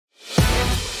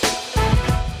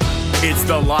It's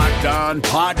the Locked On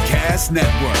Podcast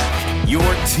Network, your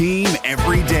team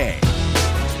every day.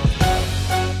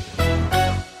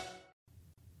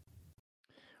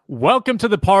 Welcome to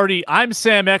the party. I'm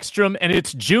Sam Ekstrom, and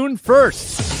it's June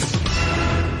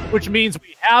 1st, which means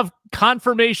we have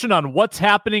confirmation on what's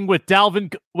happening with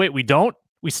Dalvin. Wait, we don't?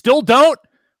 We still don't?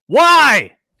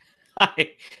 Why?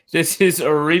 Hi, this is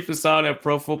Arif Hassan at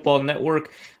Pro Football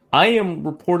Network. I am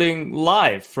reporting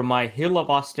live from my Hill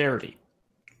of Austerity.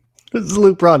 This is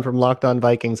Luke Braun from Locked On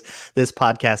Vikings. This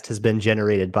podcast has been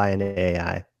generated by an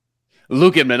AI.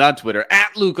 Luke Inman on Twitter,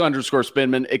 at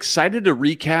Luke_Spinman. Excited to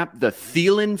recap the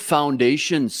Thielen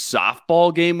Foundation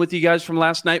softball game with you guys from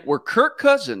last night, where Kirk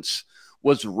Cousins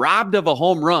was robbed of a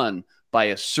home run by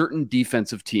a certain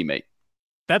defensive teammate.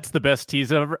 That's the best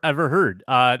tease I've ever heard.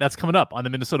 That's coming up on the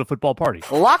Minnesota Football Party.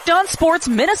 Locked On Sports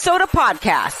Minnesota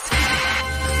Podcast.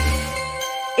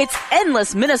 It's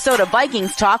endless Minnesota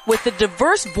Vikings talk with the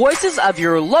diverse voices of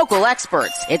your local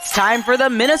experts. It's time for the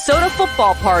Minnesota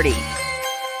Football Party.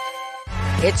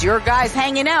 It's your guys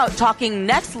hanging out talking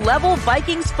next level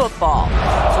Vikings football.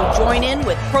 So join in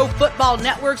with Pro Football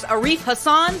Network's Arif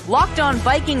Hassan, Locked On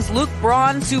Vikings Luke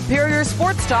Braun, Superior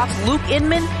Sports Talk's Luke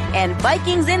Inman, and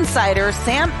Vikings insider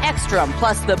Sam Ekstrom,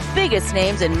 plus the biggest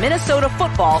names in Minnesota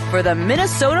football for the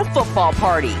Minnesota Football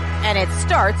Party. And it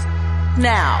starts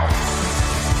now.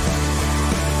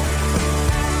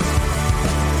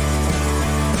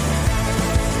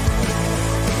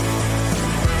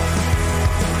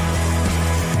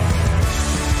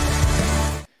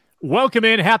 Welcome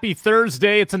in. Happy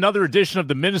Thursday. It's another edition of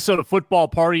the Minnesota Football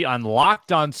Party on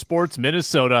Locked On Sports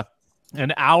Minnesota.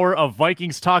 An hour of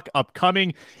Vikings talk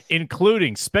upcoming,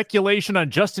 including speculation on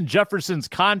Justin Jefferson's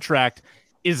contract.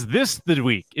 Is this the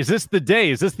week? Is this the day?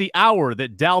 Is this the hour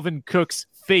that Dalvin Cook's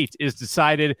fate is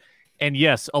decided? And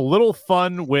yes, a little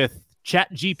fun with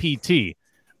ChatGPT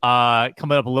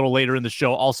coming up a little later in the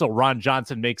show. Also, Ron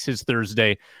Johnson makes his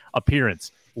Thursday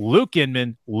appearance. Luke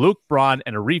Inman, Luke Braun,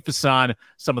 and Arif Hassan,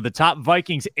 some of the top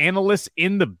Vikings analysts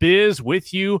in the biz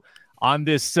with you on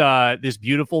this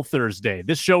beautiful Thursday.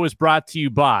 This show is brought to you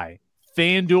by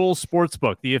FanDuel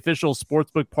Sportsbook, the official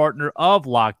sportsbook partner of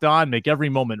Locked On. Make every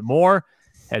moment more.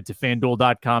 Head to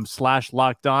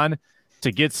FanDuel.com/LockedOn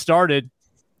to get started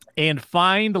and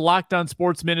find Locked On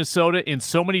Sports Minnesota in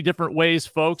so many different ways,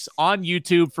 folks, on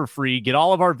YouTube for free. Get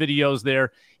all of our videos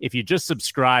there if you just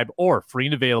subscribe, or free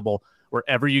and available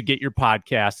wherever you get your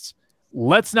podcasts.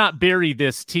 Let's not bury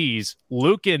this tease.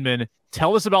 Luke Inman,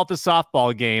 tell us about the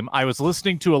softball game. I was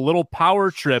listening to a little power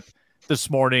trip this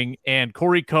morning, and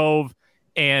Corey Cove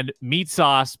and Meat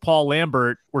Sauce Paul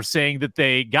Lambert were saying that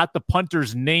they got the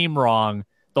punter's name wrong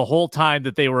the whole time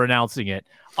that they were announcing it.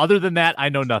 Other than that, I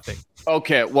know nothing.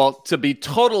 Okay, well, to be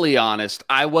totally honest,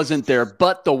 I wasn't there,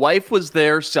 but the wife was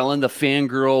there selling the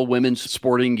Fangirl women's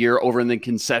sporting gear over in the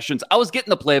concessions. I was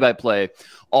getting the play-by-play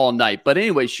all night. But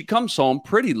anyway, she comes home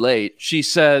pretty late. She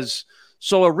says,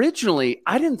 so originally,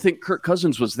 I didn't think Kirk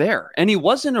Cousins was there. And he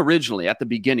wasn't originally at the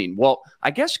beginning. Well,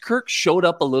 I guess Kirk showed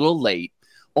up a little late,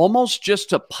 almost just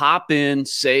to pop in,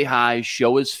 say hi,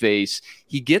 show his face.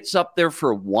 He gets up there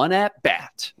for one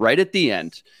at-bat right at the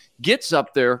end. Gets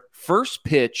up there, first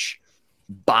pitch,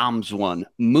 bombs one,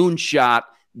 moonshot,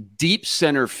 deep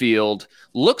center field,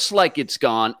 looks like it's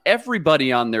gone.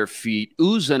 Everybody on their feet,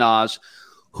 oohs and ahs.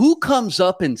 Who comes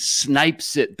up and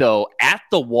snipes it, though, at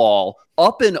the wall,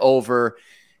 up and over?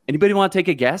 Anybody want to take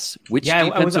a guess? Which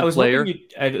defensive player?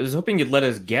 I was hoping you'd let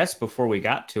us guess before we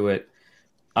got to it.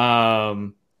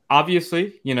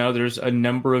 Obviously, there's a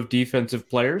number of defensive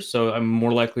players, so I'm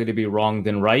more likely to be wrong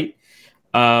than right.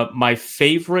 My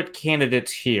favorite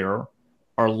candidates here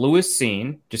are Lewis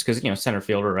Cine, just because, center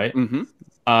fielder, right?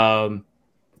 Mm-hmm.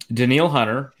 Danielle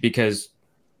Hunter, because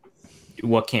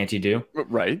what can't he do?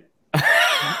 Right.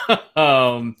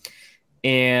 Man,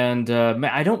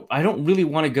 I don't really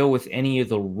want to go with any of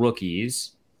the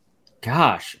rookies.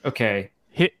 Gosh, okay.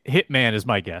 Hitman is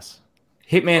my guess.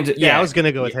 Hitman's yeah. I was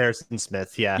gonna go with Harrison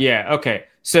Smith. Yeah. Okay.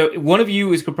 So one of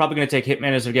you is probably gonna take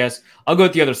Hitman as a guess. I'll go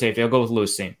with the other safety. I'll go with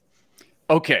Lewis Cine.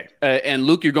 Okay, and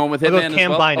Luke, you're going with Hitman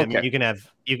Cam as well? Bynum. Okay. You can have.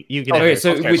 You can. Okay, have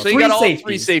so you got all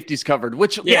three safeties covered,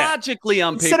 which logically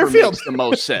on paper makes the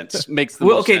most sense. Most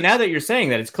sense. Now that you're saying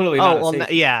that, it's clearly not.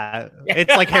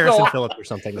 It's like Harrison Phillips or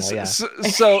something. Though, yeah.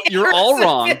 So you're all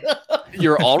wrong.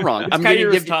 You're all wrong. I'm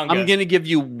going to give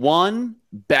you one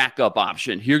backup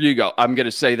option. Here you go. I'm going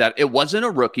to say that it wasn't a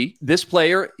rookie. This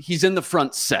player, he's in the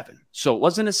front seven. So it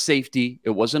wasn't a safety. It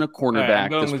wasn't a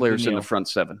cornerback. This player's in the front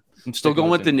seven. I'm still going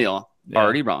with Danielle. Yeah.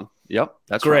 Already wrong. Yep,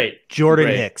 that's great. Right. Jordan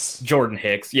Hicks. Jordan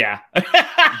Hicks, yeah.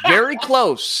 Very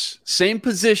close. Same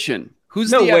position. Who's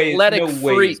the athletic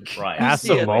freak?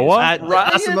 Asamoah?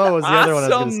 Asamoah was the other one I was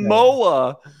going to say.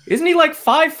 Asamoah. Isn't he like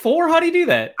 5'4"? How do you do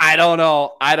that? I don't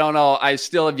know. I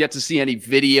still have yet to see any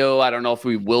video. I don't know if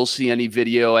we will see any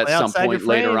video at some point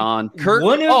later on.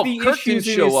 One of the issues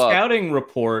in his scouting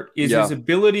report is his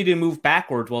ability to move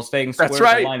backwards while staying square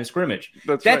at the line of scrimmage.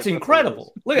 That's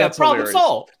incredible. Look at that, problem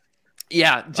solved.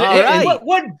 Yeah.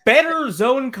 What better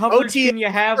zone coverage can you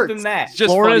have than that?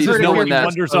 Just Flores is knowing making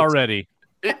wonders already.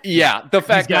 Yeah, the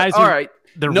fact guys that all right,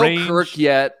 no range. Kirk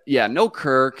yet. Yeah, no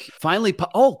Kirk. Finally,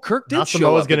 Kirk did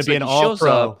show up. Asamoah's going to be an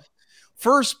all-pro.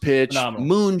 First pitch,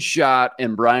 moonshot,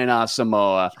 and Brian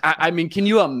Asamoah. I mean, can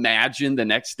you imagine the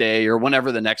next day or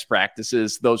whenever the next practice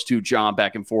is, those two jawing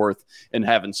back and forth and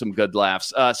having some good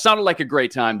laughs? Sounded like a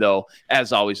great time, though,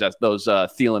 as always, at those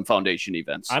Thielen Foundation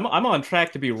events. I'm on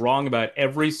track to be wrong about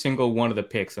every single one of the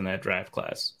picks in that draft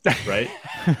class, right?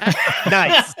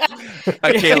 Nice.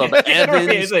 Caleb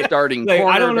Evans starting cornerback.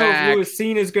 I don't know if Lewis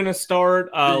Cine is going to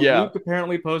start. Luke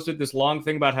apparently posted this long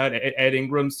thing about how Ed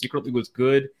Ingram secretly was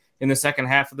good in the second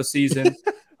half of the season.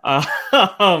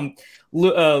 Asamoah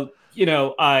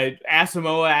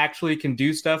actually can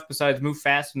do stuff besides move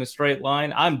fast in a straight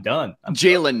line. I'm done.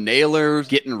 Jalen Naylor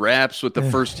getting reps with the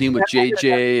first team with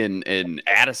JJ and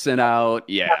Addison out.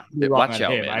 Yeah, watch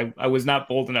out, man. I was not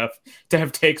bold enough to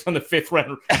have takes on the fifth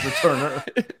round returner.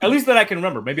 At least that I can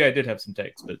remember. Maybe I did have some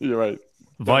takes, but you're right.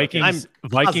 Vikings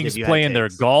playing their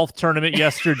golf tournament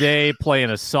yesterday,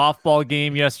 playing a softball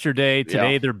game yesterday.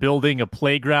 Today they're building a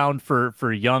playground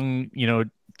for young,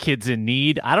 kids in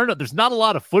need. I don't know. There's not a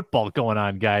lot of football going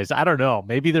on, guys. I don't know.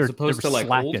 Maybe they're supposed to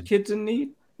slacking. Old kids in need.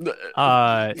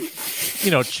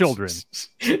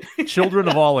 Children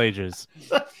of all ages.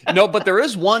 No, but there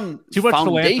is one Too much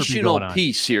foundational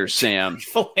piece here, Sam.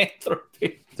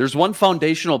 Philanthropy. There's one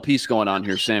foundational piece going on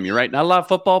here, Sam. You're right. Not a lot of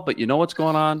football, but you know what's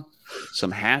going on?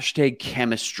 Some hashtag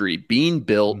chemistry being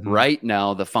built right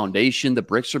now. The foundation, the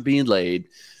bricks are being laid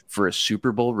for a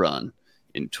Super Bowl run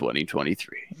in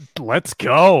 2023. Let's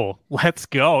go. Is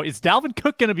Dalvin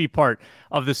Cook going to be part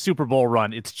of the Super Bowl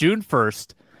run? It's June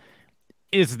 1st.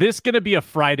 Is this going to be a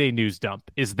Friday news dump?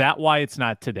 Is that why it's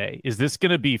not today? Is this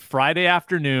going to be Friday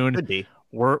afternoon? Could be.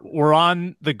 We're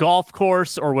on the golf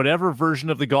course or whatever version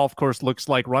of the golf course looks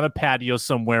like, run a patio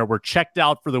somewhere. We're checked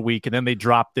out for the week. And then they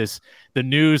drop the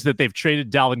news that they've traded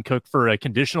Dalvin Cook for a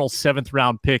conditional 7th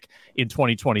round pick in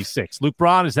 2026. Luke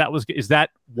Braun, is that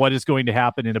what is going to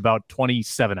happen in about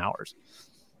 27 hours?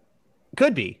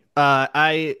 Could be.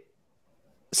 So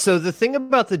the thing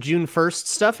about the June 1st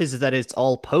stuff is that it's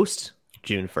all post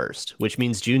June 1st, which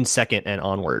means June 2nd and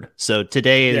onward. So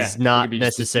today is not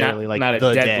necessarily not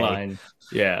the deadline. Day.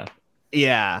 Yeah.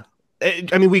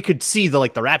 I mean, we could see the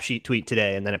rap sheet tweet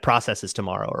today and then it processes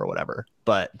tomorrow or whatever.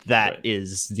 But that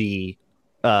is the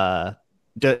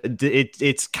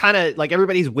it's kind of like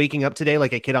everybody's waking up today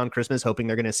like a kid on Christmas hoping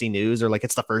they're going to see news, or like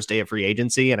it's the first day of free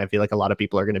agency, and I feel like a lot of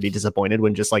people are going to be disappointed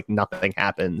when just like nothing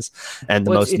happens and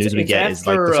the most news we get is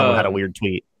like someone had a weird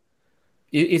tweet.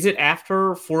 Is it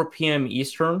after 4 p.m.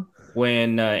 Eastern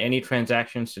when any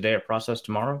transactions today are processed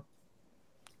tomorrow?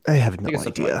 I have no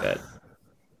idea. Like that.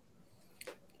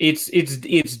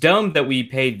 It's dumb that we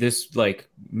paid this like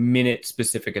minute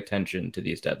specific attention to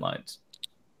these deadlines.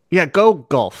 Yeah, go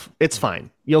golf. It's fine.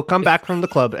 You'll come back from the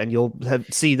club and you'll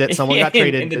see that someone got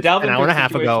traded an hour and a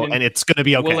half ago, and it's going to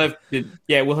be okay.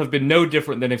 Will have been no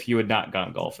different than if you had not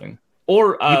gone golfing.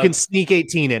 Or you can sneak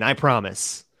 18 in, I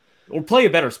promise. Or play a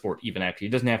better sport, even, actually.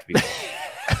 It doesn't have to be.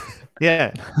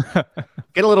 Yeah.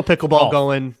 Get a little pickleball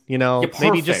going,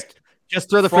 maybe just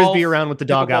throw the frisbee around with the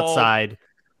dog outside.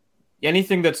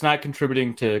 Anything that's not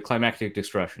contributing to climactic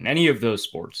destruction. Any of those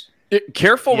sports.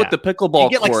 Careful with the pickleball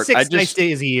court. You get like 6 nice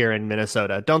days a year in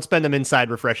Minnesota. Don't spend them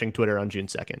inside refreshing Twitter on June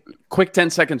 2nd. Quick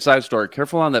 10-second side story.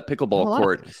 Careful on that pickleball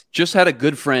court. Just had a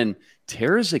good friend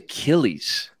tear his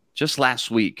Achilles just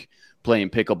last week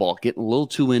playing pickleball. Getting a little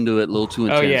too into it, a little too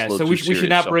intense. Oh, yeah. So we should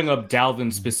not bring up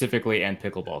Dalvin specifically and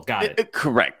pickleball. Got it.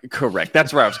 Correct.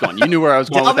 That's where I was going. You knew where I was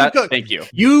going with that? Cook, thank you.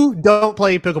 You don't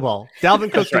play pickleball.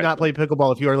 Dalvin Cook did not play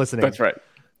pickleball if you are listening. That's right.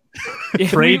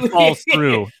 Trade falls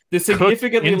through. The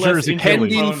significantly less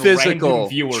pending physical.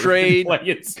 Trade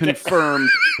confirmed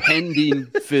pending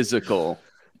physical.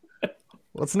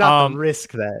 Let's not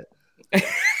risk that.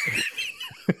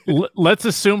 Let's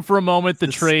assume for a moment the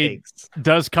trade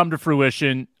does come to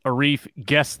fruition. Arif,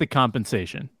 guess the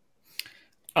compensation.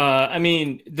 I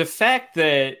mean, the fact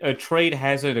that a trade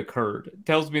hasn't occurred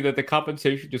tells me that the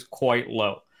compensation is quite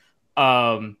low,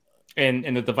 and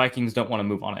that the Vikings don't want to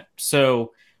move on it.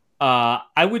 So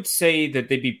I would say that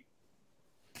they'd be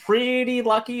pretty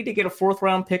lucky to get a 4th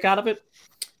round pick out of it.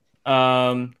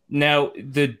 Now,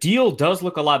 the deal does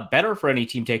look a lot better for any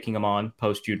team taking him on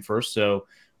post June 1st, so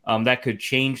that could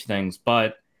change things.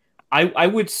 But I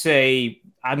would say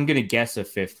I'm going to guess a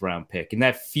 5th-round pick, and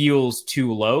that feels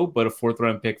too low, but a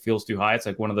 4th-round pick feels too high. It's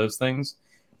like one of those things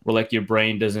where like your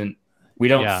brain doesn't – we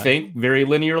don't think very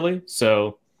linearly,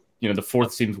 so – the 4th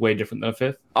seems way different than a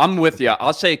 5th. I'm with you.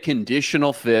 I'll say a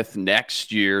conditional 5th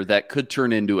next year that could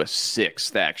turn into a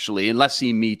 6th, actually, unless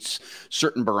he meets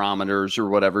certain barometers or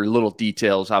whatever, little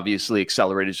details, obviously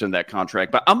accelerated in that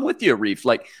contract. But I'm with you, Reef.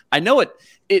 Like, I know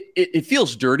it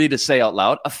feels dirty to say out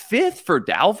loud. A 5th for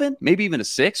Dalvin, maybe even a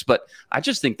 6th, but I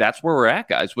just think that's where we're at,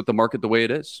 guys, with the market the way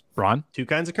it is. Ron? 2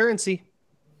 kinds of currency.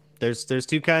 There's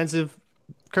 2 kinds of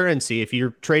currency. If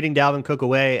you're trading Dalvin Cook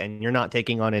away and you're not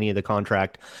taking on any of the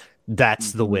contract,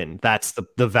 that's the win. That's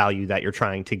the value that you're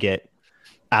trying to get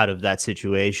out of that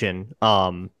situation.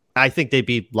 I think they'd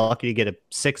be lucky to get a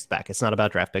 6th back. It's not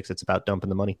about draft picks. It's about dumping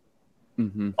the money.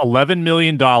 $11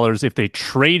 million if they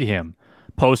trade him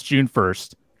post June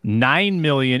 1st, $9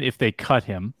 million if they cut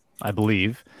him, I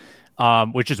believe,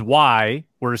 which is why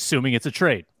we're assuming it's a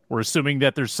trade. We're assuming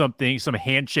that there's some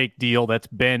handshake deal that's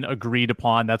been agreed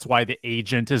upon. That's why the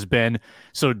agent has been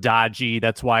so dodgy.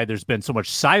 That's why there's been so much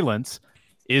silence,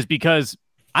 is because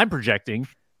I'm projecting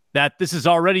that this has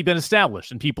already been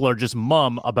established and people are just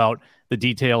mum about the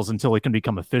details until it can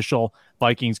become official.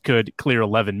 Vikings could clear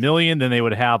 11 million. Then they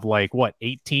would have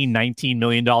 $18-19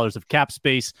 million of cap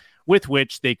space with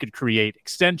which they could create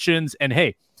extensions. And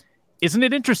hey, isn't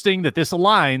it interesting that this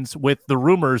aligns with the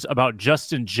rumors about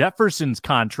Justin Jefferson's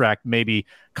contract maybe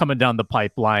coming down the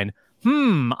pipeline?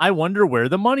 I wonder where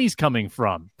the money's coming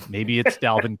from. Maybe it's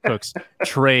Dalvin Cook's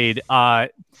trade.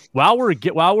 While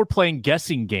we're playing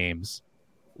guessing games,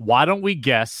 why don't we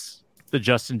guess the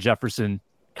Justin Jefferson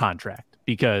contract?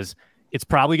 Because it's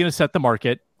probably going to set the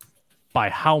market. By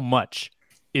how much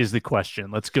is the question.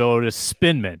 Let's go to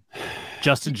Spinman.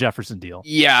 Justin Jefferson deal.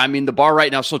 Yeah, I mean, the bar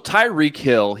right now. So Tyreek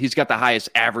Hill, he's got the highest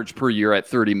average per year at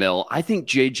 30 mil. I think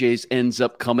JJ's ends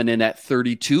up coming in at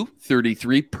 32,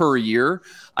 33 per year.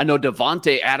 I know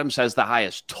Devontae Adams has the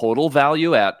highest total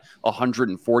value at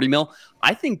 140 mil.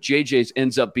 I think JJ's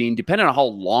ends up being, depending on how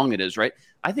long it is, right?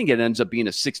 I think it ends up being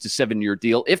a 6 to 7 year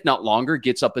deal. If not longer,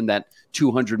 gets up in that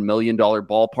 $200 million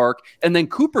ballpark. And then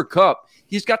Cooper Kupp,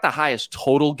 he's got the highest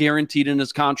total guaranteed in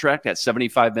his contract at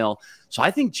 75 mil. So I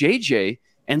think JJ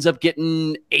ends up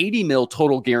getting 80 mil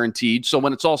total guaranteed. So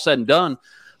when it's all said and done,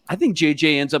 I think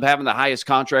JJ ends up having the highest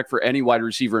contract for any wide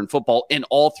receiver in football in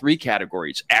all 3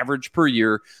 categories: average per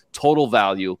year, total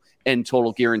value, and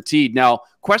total guaranteed. Now,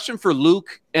 question for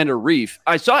Luke and Arif.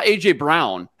 I saw AJ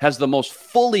Brown has the most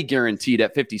fully guaranteed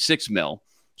at 56 mil.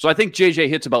 So I think JJ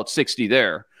hits about 60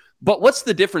 there. But what's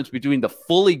the difference between the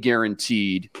fully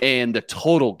guaranteed and the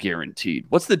total guaranteed?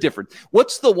 What's the difference?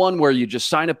 What's the one where you just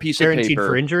sign a piece guaranteed of paper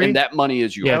for injury? And that money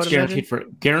is yours? Yeah, it's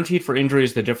guaranteed for injury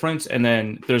is the difference. And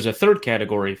then there's a third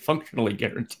category, functionally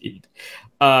guaranteed.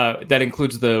 That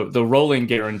includes the rolling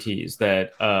guarantees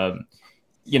that,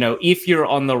 if you're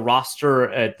on the roster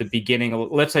at the beginning,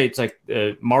 let's say it's like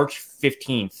March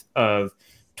 15th of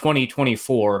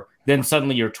 2024, then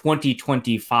suddenly your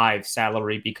 2025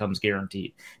 salary becomes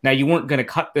guaranteed. Now, you weren't going to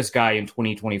cut this guy in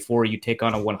 2024. You take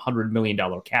on a $100 million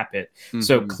cap hit. Mm-hmm.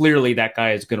 So clearly that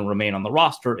guy is going to remain on the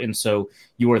roster. And so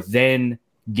you are then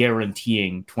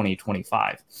guaranteeing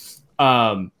 2025.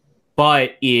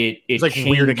 But it's like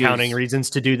changes. Weird accounting reasons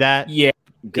to do that. Yeah.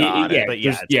 Got it. But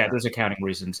there's accounting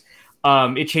reasons.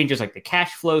 It changes like the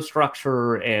cash flow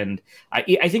structure, and I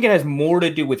think it has more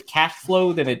to do with cash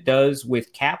flow than it does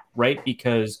with cap, right?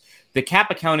 Because the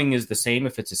cap accounting is the same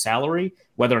if it's a salary,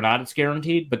 whether or not it's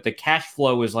guaranteed, but the cash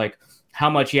flow is like how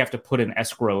much you have to put in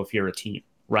escrow if you're a team,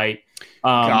 right?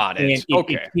 Got it. And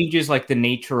it changes like the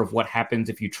nature of what happens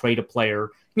if you trade a player,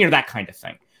 that kind of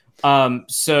thing.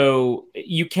 So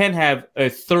you can have a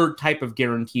third type of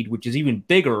guaranteed, which is even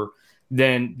bigger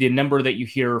than the number that you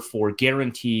hear for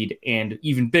guaranteed, and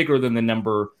even bigger than the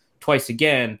number twice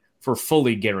again for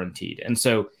fully guaranteed. And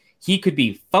so he could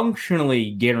be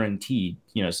functionally guaranteed,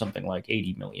 something like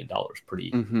 $80 million.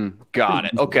 Got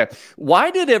it. Okay. Why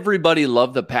did everybody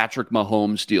love the Patrick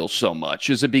Mahomes deal so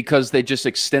much? Is it because they just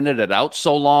extended it out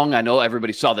so long? I know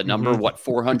everybody saw the number,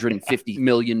 $450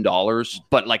 million,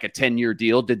 but like a 10-year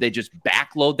deal. Did they just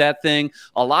backload that thing?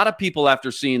 A lot of people,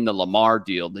 after seeing the Lamar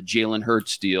deal, the Jalen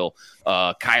Hurts deal,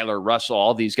 Kyler Russell,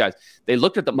 all these guys, they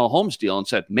looked at the Mahomes deal and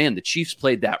said, man, the Chiefs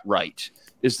played that right.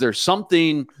 Is there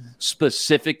something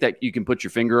specific that you can put your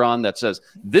finger on that says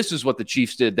this is what the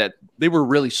Chiefs did, that they were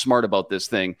really smart about this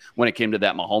thing when it came to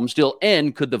that Mahomes deal?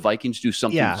 And could the Vikings do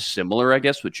something similar, I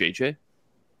guess, with JJ?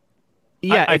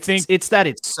 Yeah, I think it's that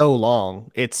it's so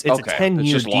long. It's a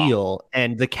 10-year deal,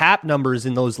 and the cap numbers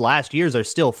in those last years are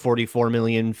still 44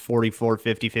 million, 44,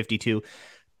 50, 52.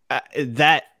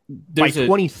 That by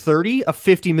 2030, a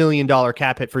 $50 million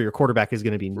cap hit for your quarterback is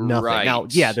going to be nothing. Right. Now,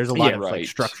 there's a lot of like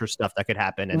structure stuff that could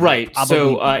happen. And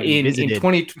so in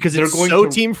 20, because it's so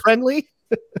team friendly.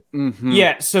 Mm-hmm.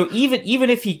 Yeah. So even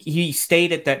if he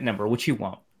stayed at that number, which he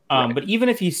won't, but even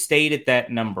if he stayed at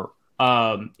that number,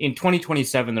 in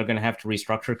 2027, they're going to have to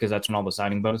restructure because that's when all the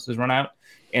signing bonuses run out.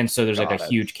 And so there's a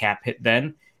huge cap hit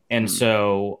then. And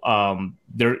so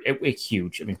they're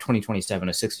huge. I mean, 2027,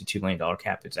 a $62 million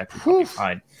cap is actually probably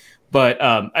fine. But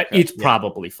it's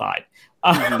probably fine.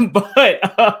 But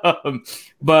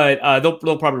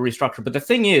they'll probably restructure. But the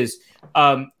thing is,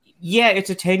 it's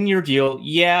a 10-year deal.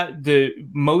 Yeah, the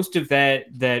most of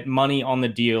that money on the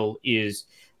deal is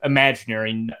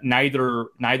imaginary.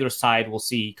 Neither side will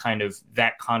see kind of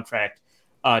that contract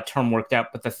term worked out.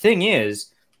 But the thing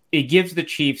is, it gives the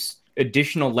Chiefs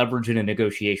additional leverage in a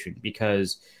negotiation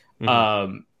because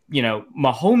Mahomes'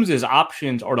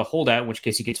 options are to hold out, in which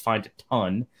case he gets fined a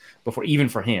ton before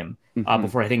him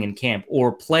before heading in camp,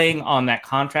 or playing on that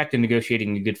contract and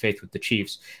negotiating in good faith with the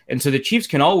Chiefs. And so the Chiefs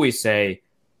can always say,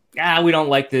 we don't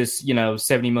like this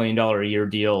 $70 million a year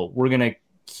deal. We're gonna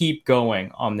keep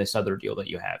going on this other deal that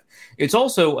you have. It's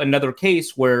also another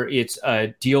case where it's a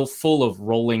deal full of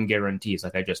rolling guarantees,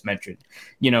 like I just mentioned,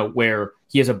 where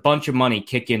he has a bunch of money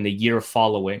kick in the year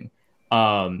following,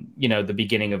 the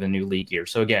beginning of the new league year.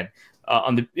 So again,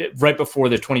 right before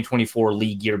the 2024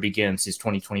 league year begins, his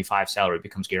 2025 salary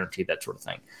becomes guaranteed, that sort of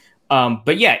thing.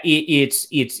 But yeah,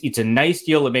 it's a nice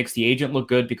deal. It makes the agent look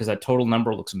good because that total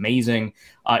number looks amazing.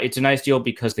 It's a nice deal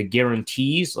because the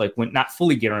guarantees, like when not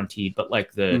fully guaranteed, but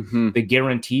like the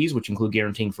guarantees, which include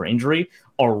guaranteeing for injury,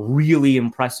 are really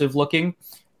impressive looking.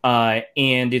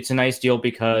 And it's a nice deal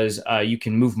because you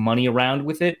can move money around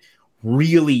with it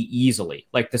really easily.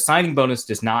 Like the signing bonus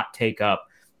does not take up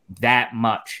that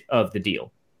much of the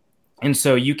deal. And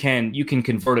so you can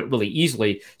convert it really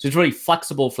easily. So it's really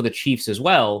flexible for the Chiefs as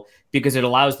well, because it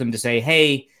allows them to say,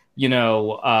 hey,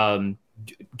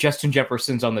 Justin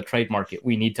Jefferson's on the trade market.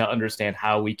 We need to understand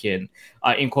how we can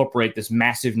incorporate this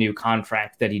massive new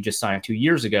contract that he just signed 2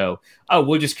 years ago. Oh,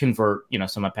 we'll just convert,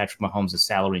 some of Patrick Mahomes'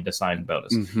 salary into signing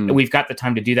bonus. Mm-hmm. And we've got the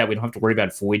time to do that. We don't have to worry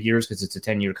about void years because it's a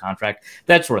 10-year contract,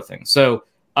 that sort of thing. So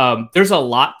there's a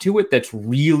lot to it that's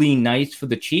really nice for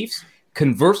the Chiefs.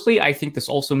 Conversely, I think this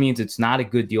also means it's not a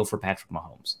good deal for Patrick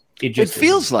Mahomes. It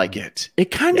feels like it.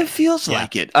 It kind of feels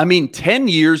like it. I mean, 10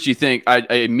 years, I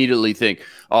immediately think,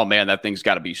 oh man, that thing's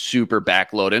got to be super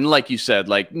backloaded. And like you said,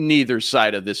 like neither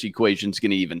side of this equation is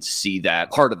going to even see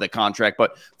that part of the contract.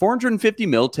 But 450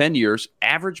 mil, 10 years,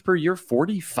 average per year,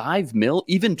 45 mil,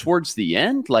 even towards the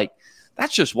end. Like,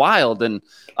 that's just wild. And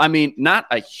I mean, not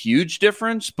a huge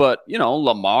difference, but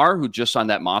Lamar, who just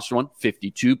signed that monster one,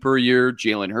 52 per year,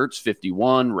 Jalen Hurts,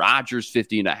 51, Rodgers,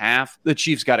 50.5. The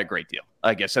Chiefs got a great deal,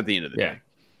 I guess, at the end of the day.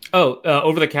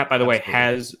 Over the cap, by the way,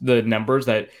 has the numbers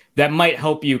that might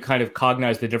help you kind of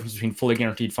cognize the difference between fully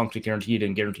guaranteed, functionally guaranteed,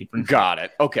 and guaranteed for injury. Got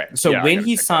it. Okay. So when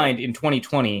he signed in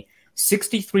 2020,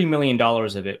 $63 million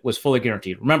of it was fully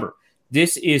guaranteed. Remember,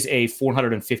 this is a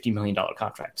 $450 million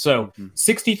contract. So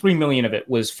 $63 million of it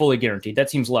was fully guaranteed. That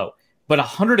seems low. But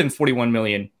 $141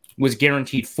 million was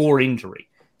guaranteed for injury.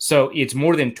 So it's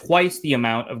more than twice the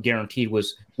amount of guaranteed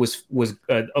was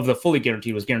of the fully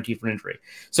guaranteed was guaranteed for injury.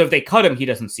 So if they cut him, he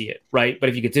doesn't see it, right? But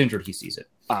if he gets injured, he sees it.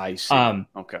 I see.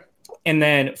 Okay. And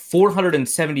then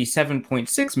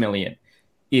 $477.6 million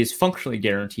is functionally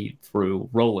guaranteed through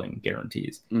rolling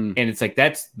guarantees. And it's like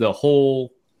that's the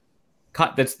whole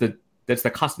that's the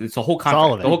cost. It's the whole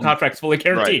contract. The whole contract's fully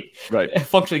guaranteed, right?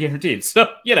 Functionally guaranteed. So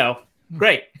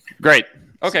great.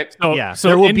 Okay. So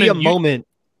there will be a moment.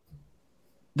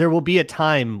 There will be a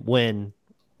time when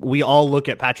we all look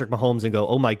at Patrick Mahomes and go,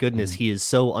 "Oh my goodness, he is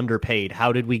so underpaid.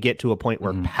 How did we get to a point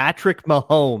where Patrick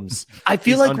Mahomes? I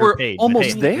feel like we're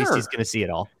almost there. At least he's going to see it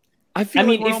all. I feel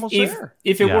like we're almost there.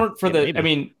 If it weren't for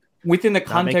within the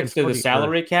context of the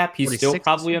salary cap, he's still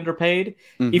probably underpaid.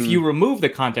 Mm-hmm. If you remove the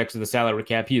context of the salary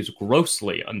cap, he is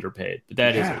grossly underpaid. But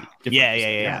that is a different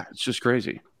yeah. It's just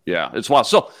crazy. Yeah, it's wild.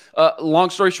 So, long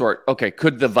story short, okay,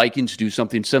 could the Vikings do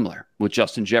something similar with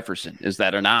Justin Jefferson? Is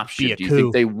that an option? Do you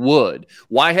think they would?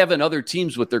 Why haven't other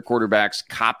teams with their quarterbacks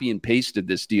copy and pasted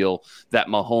this deal that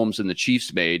Mahomes and the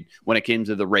Chiefs made when it came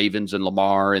to the Ravens and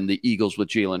Lamar and the Eagles with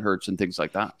Jalen Hurts and things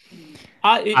like that?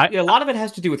 A lot of it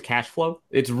has to do with cash flow.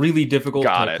 It's really difficult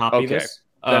to copy this.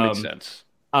 That makes sense.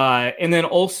 And then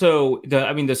also,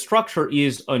 the structure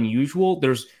is unusual.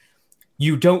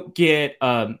 You don't get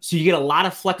so you get a lot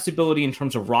of flexibility in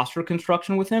terms of roster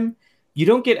construction with him, you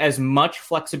don't get as much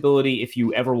flexibility if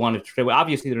you ever want to trade. Well,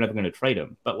 obviously, they're never going to trade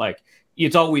him, but like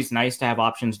it's always nice to have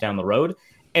options down the road.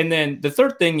 And then the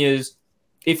third thing is,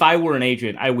 if I were an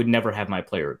agent, I would never have my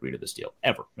player agree to this deal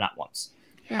ever, not once.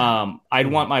 Yeah. I'd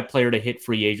want my player to hit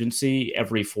free agency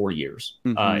every 4 years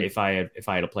if I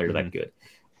had a player that good.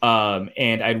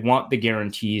 And I'd want the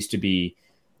guarantees to be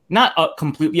not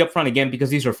completely upfront again, because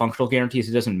these are functional guarantees.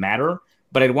 It doesn't matter,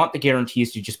 but I'd want the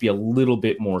guarantees to just be a little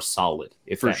bit more solid,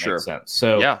 if that makes sense.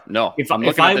 So I'm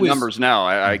looking at the numbers now.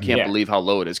 I can't believe how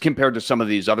low it is compared to some of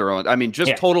these other ones. I mean,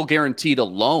 just total guaranteed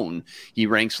alone, he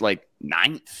ranks like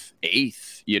 9th, 8th.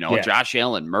 Josh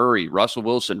Allen, Murray, Russell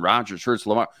Wilson, Rodgers, Hurts,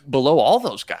 Lamar, below all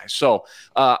those guys. So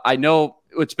I know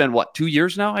it's been 2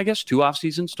 years now, I guess, 2 off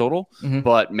seasons total.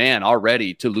 But man,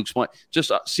 already, to Luke's point,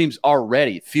 just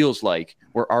feels like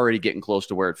we're already getting close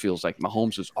to where it feels like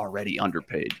Mahomes is already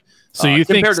underpaid. So you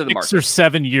think 6 or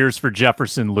 7 years for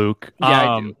Jefferson, Luke?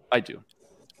 Yeah, I do.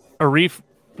 Arif,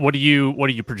 what do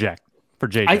you project for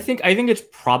JJ? I think it's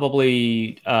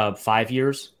probably 5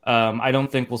 years. I don't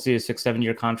think we'll see a 6-7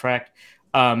 year contract.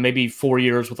 Maybe 4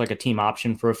 years with like a team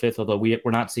option for a 5th, although we're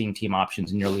not seeing team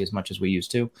options nearly as much as we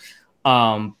used to.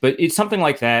 But it's something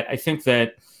like that. I think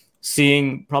that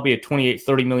seeing probably a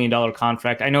 $28-30 million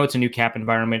contract, I know it's a new cap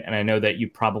environment, and I know that you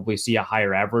probably see a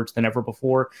higher average than ever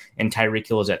before, and Tyreek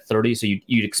Hill is at 30, so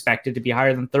you'd expect it to be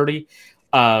higher than 30.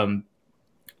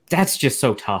 That's just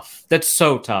so tough. That's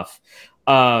so tough.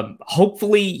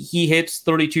 Hopefully he hits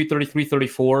 32, 33,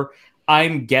 34.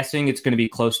 I'm guessing it's going to be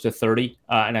close to 30,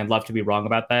 and I'd love to be wrong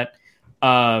about that.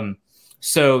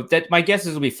 So that my guess is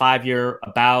it'll be 5 year,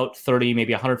 about 30,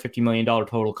 maybe $150 million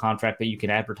total contract that you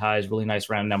can advertise. Really nice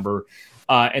round number.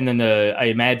 And then I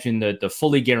imagine the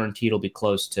fully guaranteed will be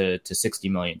close to 60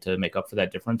 million to make up for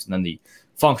that difference. And then the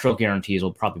functional guarantees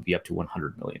will probably be up to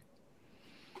 100 million.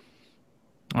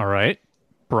 All right.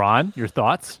 Braun, your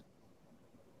thoughts?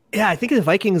 Yeah, I think if the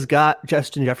Vikings got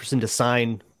Justin Jefferson to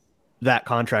sign that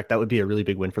contract, that would be a really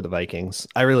big win for the Vikings.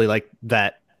 I really like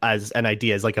that as an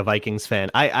idea as like a Vikings fan.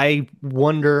 I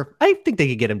wonder, I think they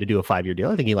could get him to do a 5 year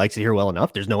deal. I think he likes it here well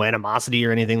enough. There's no animosity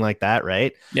or anything like that,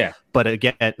 right? Yeah. But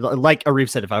again, like Arif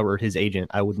said, if I were his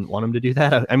agent, I wouldn't want him to do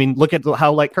that. I mean, look at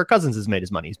how like Kirk Cousins has made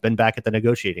his money. He's been back at the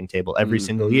negotiating table every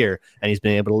single year, and he's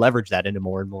been able to leverage that into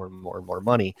more and more and more and more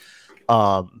money.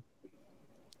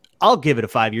 I'll give it a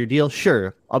 5 year deal.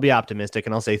 Sure. I'll be optimistic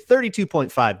and I'll say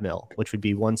 32.5 mil, which would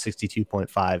be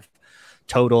 162.5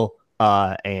 total.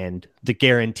 And the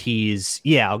guarantees,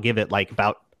 I'll give it like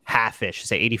about half-ish,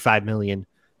 say 85 million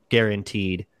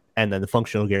guaranteed. And then the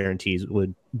functional guarantees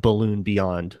would balloon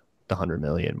beyond the 100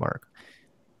 million mark.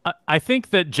 I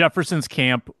think that Jefferson's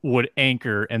camp would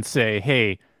anchor and say,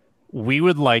 hey, we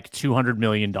would like $200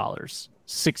 million,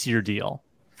 6 year deal,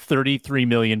 33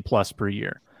 million plus per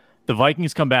year. The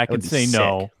Vikings come back and say,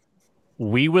 no,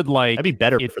 we would like. That'd be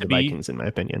better for the Vikings, in my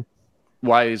opinion.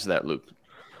 Why is that, Luke?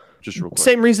 Just real quick.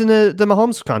 Same reason the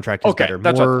Mahomes contract is better.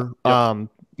 That's more,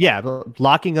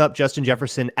 locking up Justin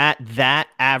Jefferson at that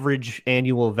average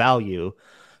annual value,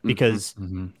 because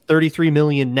 33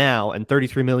 million now and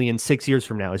 33 million 6 years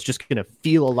from now is just going to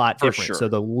feel a lot different. Sure. So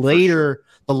the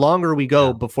longer we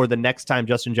go before the next time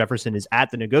Justin Jefferson is at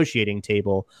the negotiating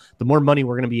table, the more money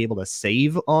we're going to be able to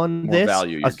save on more this.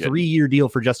 A 3 year deal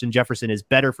for Justin Jefferson is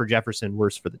better for Jefferson,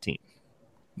 worse for the team.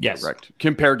 Yes. Correct.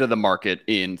 Compared to the market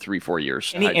in 3-4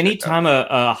 years. Anytime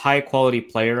a high quality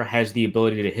player has the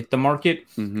ability to hit the market,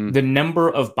 the number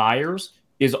of buyers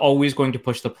is always going to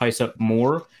push the price up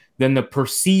more than the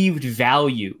perceived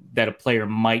value that a player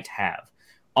might have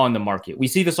on the market. We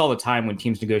see this all the time when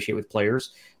teams negotiate with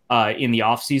players. In the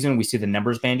offseason, we see the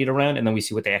numbers bandied around, and then we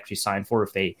see what they actually sign for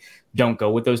if they don't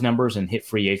go with those numbers and hit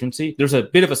free agency. There's a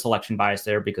bit of a selection bias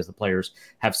there because the players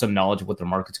have some knowledge of what their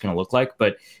market's going to look like.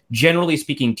 But generally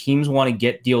speaking, teams want to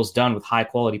get deals done with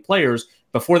high-quality players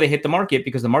before they hit the market,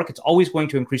 because the market's always going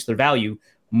to increase their value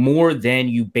more than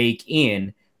you bake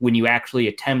in when you actually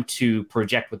attempt to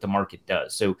project what the market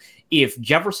does. So if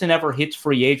Jefferson ever hits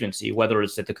free agency, whether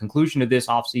it's at the conclusion of this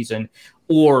offseason,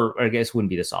 or I guess it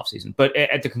wouldn't be this offseason, but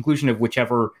at the conclusion of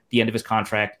whichever, the end of his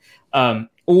contract,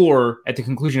 or at the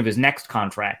conclusion of his next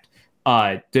contract,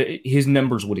 his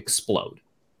numbers would explode.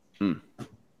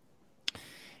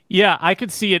 Yeah, I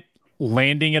could see it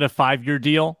landing at a 5 year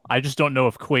deal. I just don't know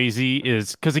if Kwesi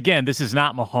is, because again, this is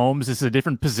not Mahomes. This is a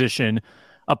different position,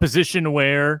 a position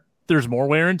where there's more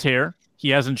wear and tear. He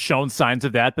hasn't shown signs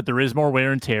of that, but there is more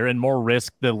wear and tear and more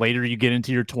risk the later you get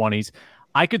into your 20s.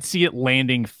 I could see it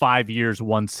landing 5 years,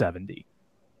 170.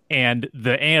 And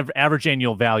the average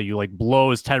annual value like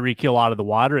blows Tyreek Hill out of the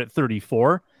water at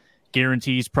 34.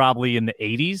 Guarantees probably in the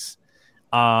 80s.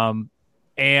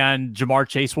 and Jamar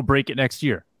Chase will break it next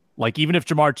year. Like, even if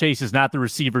Jamar Chase is not the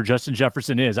receiver Justin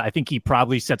Jefferson is, I think he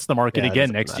probably sets the market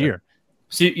again next year.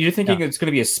 So you're thinking it's going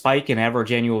to be a spike in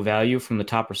average annual value from the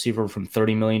top receiver from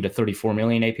 30 million to 34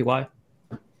 million APY?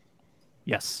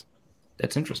 Yes.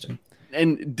 That's interesting.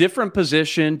 And different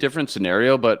position, different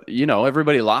scenario, but,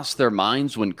 everybody lost their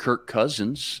minds when Kirk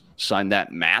Cousins signed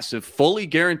that massive, fully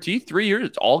guaranteed 3 years.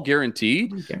 It's all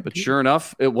guaranteed. But sure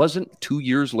enough, it wasn't 2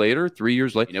 years later, 3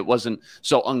 years later. It wasn't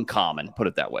so uncommon, put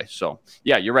it that way. So,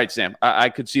 yeah, you're right, Sam. I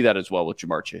could see that as well with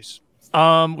Jamar Chase.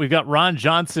 We've got Ron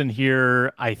Johnson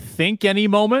here. I think any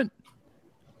moment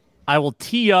I will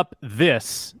tee up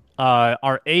this,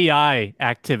 our AI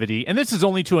activity. And this is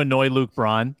only to annoy Luke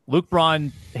Braun. Luke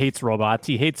Braun hates robots.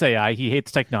 He hates AI. He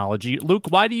hates technology. Luke,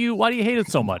 why do you hate it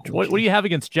so much? What do you have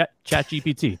against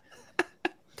ChatGPT?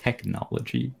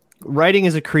 Technology. Writing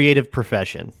is a creative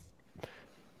profession.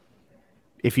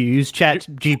 If you use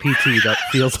ChatGPT, that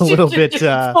feels a little bit...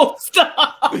 Full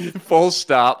stop. Full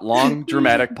stop. Long,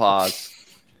 dramatic pause.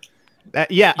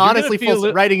 Honestly,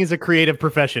 writing is a creative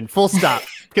profession. Full stop.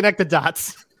 Connect the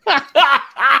dots.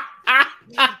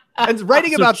 And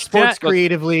writing about sports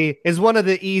creatively is one of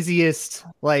the easiest,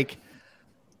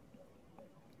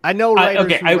 I know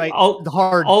writers who write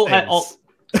hard things.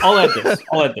 I'll add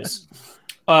this.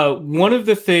 One of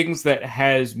the things that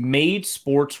has made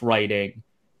sports writing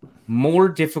more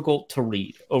difficult to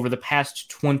read over the past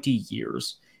 20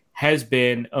 years has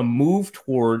been a move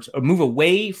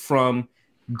away from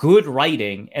good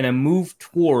writing and a move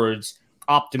towards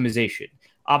optimization.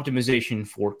 Optimization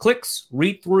for clicks,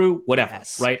 read through, whatever,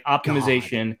 right?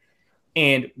 Optimization. God.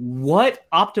 And what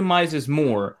optimizes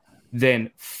more than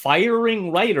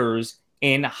firing writers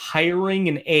and hiring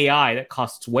an AI that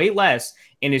costs way less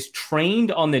and is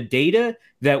trained on the data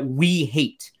that we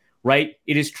hate, right?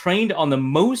 It is trained on the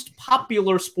most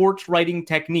popular sports writing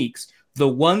techniques, the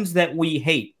ones that we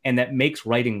hate and that makes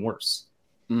writing worse.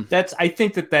 I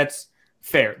think that's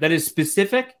fair. That is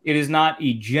specific. It is not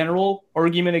a general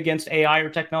argument against AI or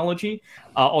technology,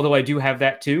 although I do have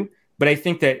that too. But I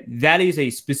think that is a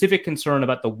specific concern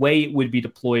about the way it would be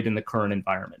deployed in the current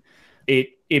environment.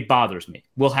 It bothers me.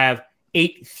 We'll have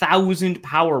 8,000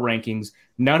 power rankings,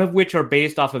 none of which are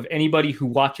based off of anybody who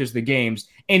watches the games,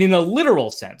 and in a literal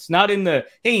sense, not in the,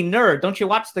 hey, nerd, don't you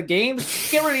watch the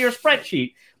games? Get rid of your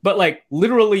spreadsheet. But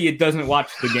literally, it doesn't watch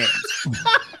the games.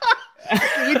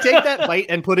 Can you take that bite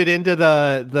and put it into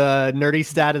the nerdy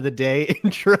stat of the day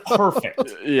intro?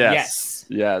 Perfect. Yes.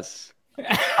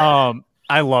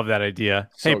 I love that idea.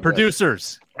 So hey,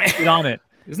 producers, get on it.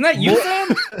 Isn't that you,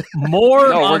 Sam? More.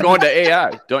 No, we're going to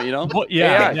AI. Don't you know?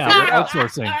 Yeah, we're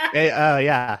outsourcing.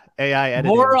 AI editing.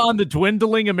 More on the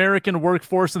dwindling American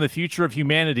workforce and the future of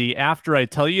humanity after I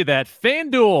tell you that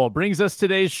FanDuel brings us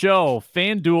today's show.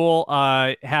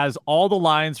 FanDuel has all the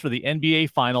lines for the NBA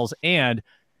Finals, and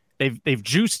they've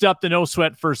juiced up the no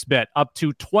sweat first bet up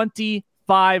to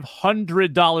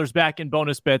 $2,500 back in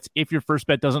bonus bets if your first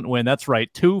bet doesn't win. That's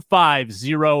right,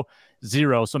 2,500.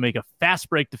 So make a fast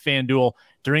break to FanDuel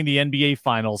during the NBA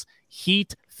Finals.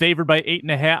 Heat favored by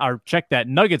 8.5. Or check that.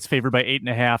 Nuggets favored by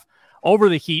 8.5 over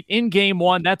the Heat in Game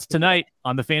 1. That's tonight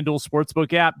on the FanDuel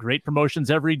Sportsbook app. Great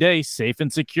promotions every day. Safe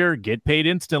and secure. Get paid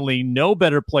instantly. No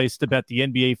better place to bet the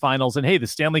NBA Finals. And hey, the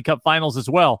Stanley Cup Finals as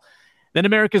well. Then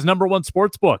America's #1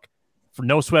 sportsbook. For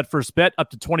no sweat first bet,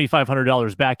 up to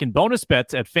 $2,500 back in bonus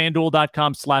bets at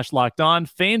FanDuel.com/lockedon.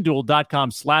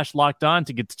 FanDuel.com/lockedon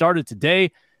to get started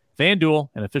today. FanDuel,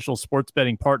 an official sports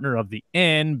betting partner of the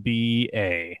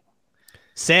NBA.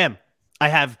 Sam, I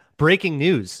have breaking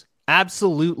news.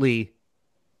 Absolutely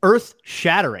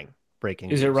earth-shattering breaking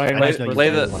news. Is it right? Play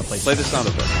the sound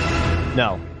effect.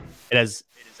 No, it is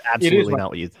absolutely not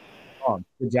what you think. Oh,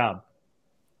 good job.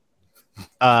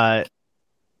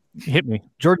 Hit me.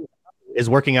 Jordan is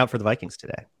working out for the Vikings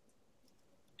today.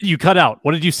 You cut out.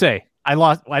 What did you say? I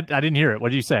didn't hear it. What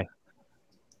did you say?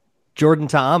 Jordan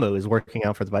Ta'amu is working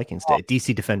out for the Vikings today.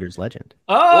 DC Defenders legend.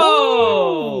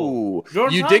 Oh,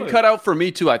 you did cut out for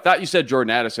me too. I thought you said Jordan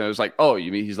Addison. I was like, oh,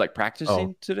 you mean he's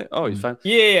practicing today? Oh, he's fine.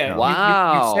 Yeah.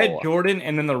 Wow. You said Jordan,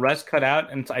 and then the rest cut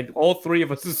out, and all three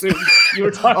of us assumed you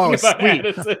were talking about sweet.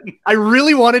 Addison. I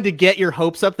really wanted to get your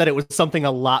hopes up that it was something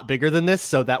a lot bigger than this,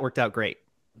 so that worked out great.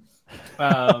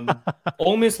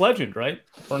 Ole Miss legend, right?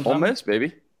 Ole Miss,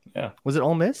 baby. Yeah. Was it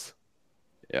Ole Miss?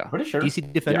 Yeah, pretty sure.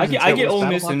 DC Defenders. I get Ole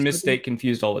Miss and Miss State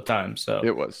confused all the time. So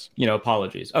it was.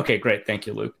 Apologies. Okay, great. Thank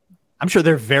you, Luke. I'm sure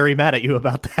they're very mad at you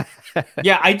about that.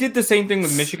 Yeah, I did the same thing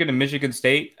with Michigan and Michigan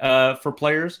State for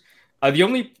players. The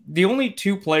only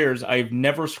two players I've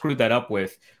never screwed that up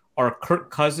with are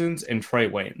Kirk Cousins and Trey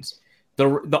Waynes.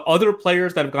 The other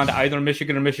players that have gone to either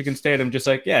Michigan or Michigan State, I'm just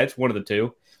like, yeah, it's one of the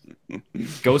two.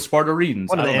 Go Spartarines.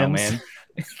 I don't know, man.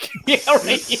 Yeah,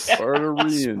 right. Yeah.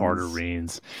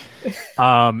 Spartarines.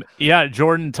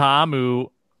 Jordan Ta'amu,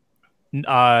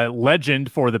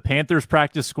 legend for the Panthers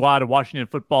practice squad, Washington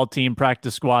football team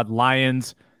practice squad,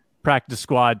 Lions practice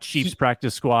squad, Chiefs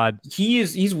practice squad.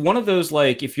 He's one of those,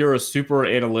 like, if you're a super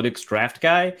analytics draft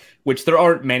guy, which there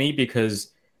aren't many because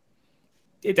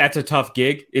that's a tough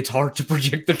gig. It's hard to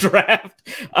predict the draft.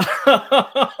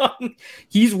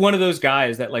 He's one of those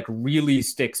guys that like really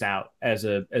sticks out as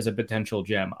a potential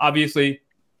gem. Obviously,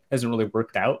 hasn't really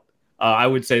worked out. I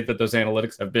would say that those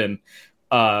analytics have been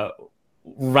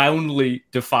roundly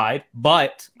defied,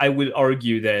 but I would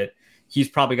argue that he's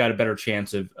probably got a better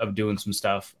chance of doing some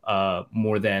stuff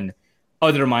more than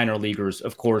other minor leaguers.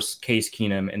 Of course, Case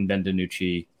Keenum and Ben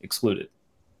DiNucci excluded.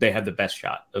 They have the best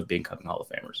shot of becoming Hall of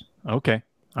Famers. Okay.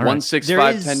 All right.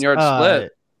 165, 10-yard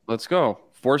split. Let's go.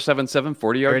 4.77,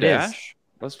 40-yard dash.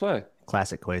 Let's play.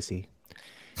 Classic Kwesi.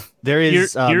 There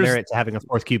is merit to having a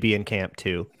fourth QB in camp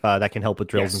too. That can help with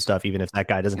drills and stuff, even if that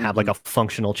guy doesn't have like a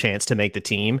functional chance to make the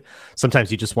team.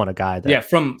 Sometimes you just want a guy that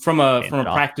from a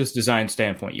practice design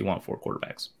standpoint, you want 4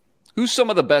 quarterbacks. Who's some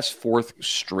of the best fourth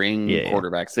string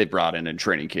quarterbacks they brought in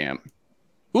training camp?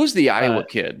 Who's the Iowa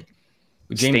kid?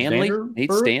 Stanley?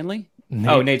 Nate Stanley?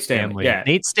 Nate Stanley. Yeah.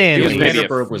 Nate Stanley.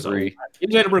 Vanderberg was 3.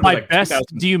 By best,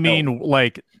 do you mean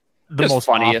like the most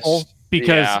funniest? Awful?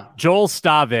 Because Joel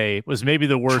Stave was maybe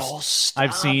the worst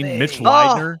I've seen. Mitch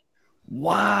Leidner.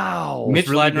 Wow. Mitch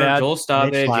Leidner, Joel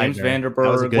Stave, James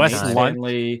Vanderberg, Wes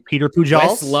Lunt, Peter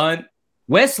Pujols.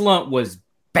 Wes Lunt was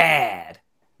bad.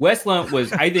 I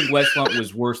think Wes Lunt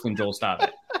was worse than Joel Stave.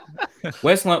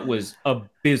 Wes Lunt was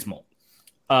abysmal.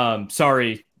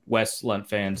 Sorry, Wes Lunt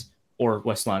fans. Or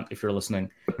West Lunt, if you're listening.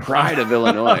 The pride of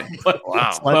Illinois.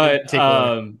 Wow. But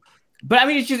I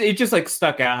mean, it just like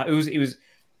stuck out. It was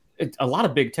a lot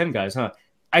of Big Ten guys, huh?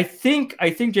 I think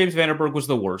James Vanderberg was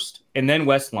the worst, and then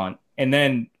West Lunt, and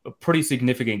then a pretty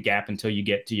significant gap until you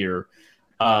get to your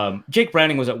Jake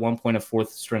Browning was at one point a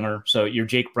fourth stringer. So your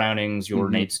Jake Brownings,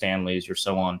 your Nate Stanleys, your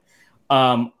so on.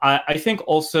 I think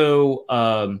also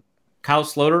Kyle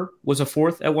Sloter was a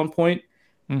fourth at one point.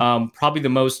 Probably the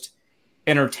most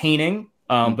entertaining,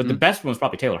 but the best one was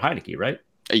probably Taylor Heineke, right?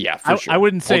 Yeah, for sure. I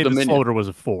wouldn't say that Sloter was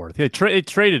a fourth. They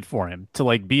traded for him to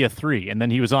like be a 3, and then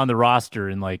he was on the roster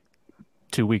in like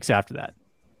 2 weeks after that.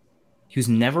 He was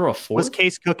never a 4. Was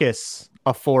Case Cookus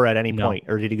a 4 at any point,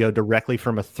 or did he go directly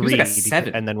from a 3 like a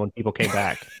 7? And then when people came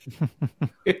back?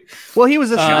 Well, he was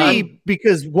a 3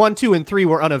 because 1, 2, and 3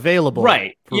 were unavailable,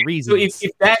 right? For reasons. So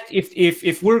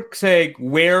if we're saying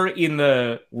where in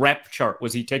the rep chart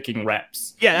was he taking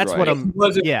reps? Yeah, that's what I'm. He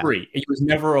was a 3. He was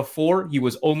never a 4. He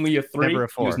was only a 3. Never a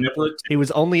 4. He was never a 2. He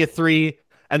was only a 3,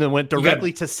 and then went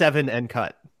directly to 7 and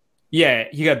cut. Yeah,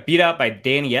 he got beat out by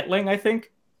Danny Etling, I think.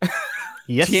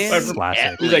 Yes,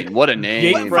 classic. Like, what a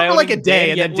name! For like a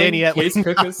day, and then Danny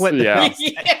Etling went.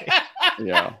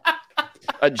 Yeah.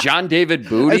 John David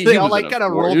Booty. They all like kind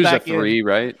of rolled back in. He was a 3,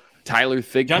 right? Tyler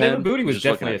Thigpen. John David Booty was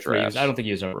definitely a 3. I don't think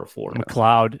he was ever a 4.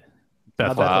 McLeod.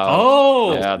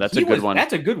 Oh, yeah, that's a good one.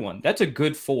 That's a good one. That's a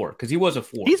good 4 because he was a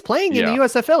 4. He's playing in the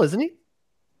USFL, isn't he?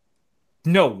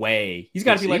 No way. He's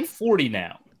got to be like 40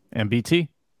 now. MBT.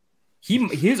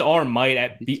 His arm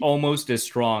might be almost as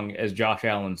strong as Josh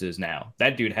Allen's is now.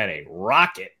 That dude had a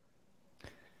rocket.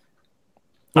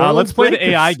 Let's play the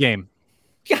AI game.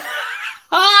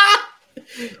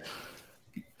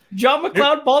 John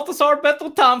McLeod, Balthasar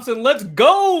Bethel Thompson. Let's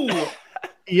go.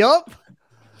 Yup.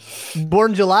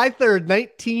 Born July 3rd,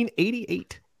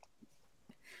 1988.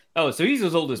 Oh, so he's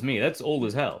as old as me. That's old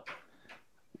as hell.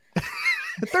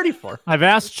 34. I've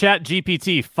asked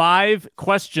ChatGPT 5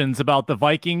 questions about the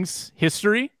Vikings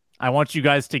history. I want you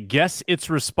guys to guess its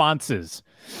responses.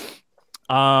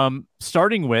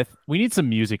 Starting with, we need some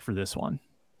music for this one.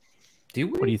 Do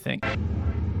we? What do you think?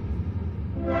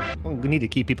 We need to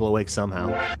keep people awake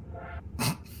somehow.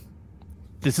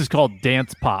 This is called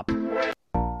Dance Pop.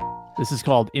 This is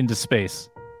called Into Space.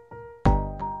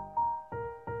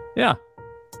 Yeah.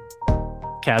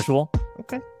 Casual.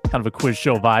 Okay. Kind of a quiz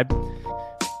show vibe.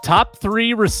 Top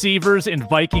 3 receivers in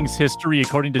Vikings history,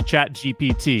 according to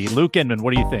ChatGPT. Luke Inman,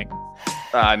 what do you think?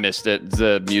 I missed it.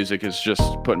 The music is just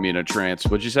putting me in a trance.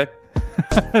 What'd you say?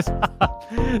 Top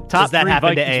Does that 3 happen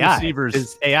Vikings to AI? receivers.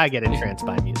 Does AI get entranced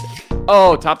by music?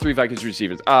 Oh, top 3 Vikings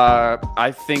receivers.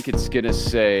 I think it's gonna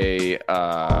say.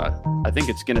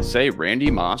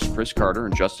 Randy Moss, Chris Carter,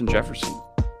 and Justin Jefferson.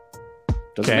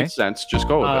 Doesn't make sense. Just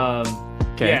go with it.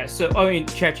 Okay. Yeah. So I mean,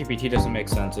 ChatGPT doesn't make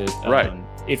sense. Right.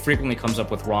 it frequently comes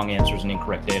up with wrong answers and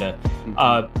incorrect data.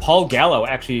 Paul Gallo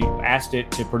actually asked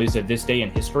it to produce a This Day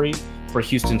in History for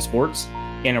Houston sports,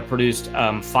 and it produced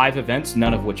 5 events,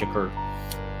 none of which occurred.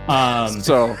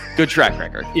 So good track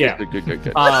record. Yeah. Good.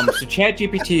 So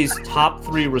ChatGPT's top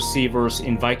 3 receivers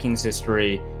in Vikings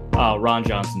history. Ron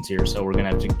Johnson's here, so we're gonna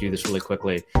have to do this really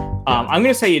quickly. I'm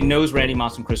gonna say it knows Randy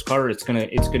Moss and Chris Carter. It's gonna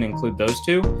include those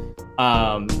 2,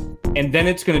 and then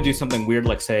it's gonna do something weird,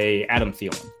 like say Adam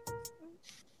Thielen.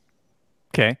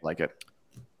 Okay, like it.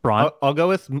 Ron, I'll go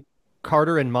with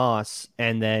Carter and Moss,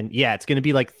 and then it's gonna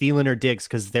be like Thielen or Diggs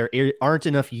because there aren't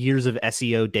enough years of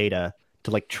SEO data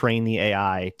to like train the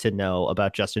AI to know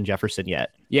about Justin Jefferson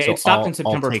yet. Yeah, so it stopped in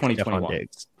September 2021.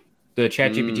 Diggs. The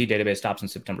ChatGPT database stops in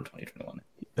September 2021.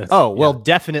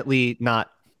 Definitely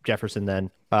not Jefferson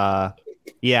then. I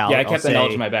kept that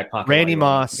knowledge in my back pocket. Randy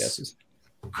Moss,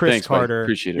 Chris Thanks, Carter.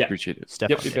 Appreciate it.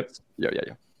 Stephon Diggs. Yeah.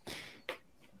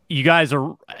 you guys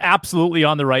are absolutely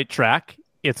on the right track.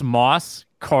 It's Moss,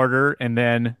 Carter, and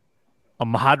then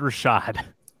Ahmad Rashad.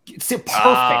 It's perfect.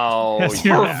 Oh, That's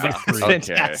your That's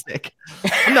fantastic.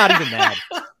 I'm not even mad.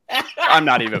 I'm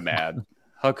not even mad.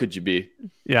 How could you be?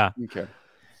 Yeah. Okay.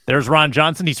 There's Ron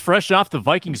Johnson. He's fresh off the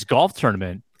Vikings golf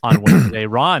tournament on Wednesday.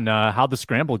 Ron, how'd the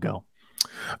scramble go?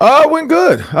 It went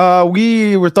good.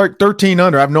 We were 13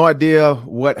 under. I have no idea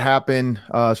what happened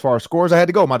as far as scores. I had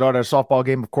to go. My daughter had a softball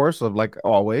game, of course, like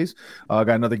always. Got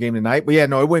another game tonight. But yeah,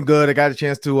 no, it went good. I got a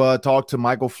chance to talk to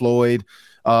Michael Floyd,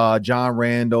 John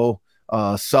Randall.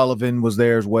 Sullivan was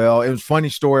there as well. It was a funny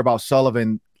story about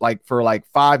Sullivan. For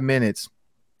 5 minutes,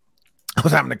 I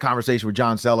was having a conversation with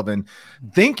John Sullivan,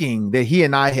 thinking that he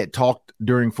and I had talked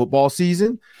during football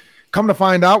season. Come to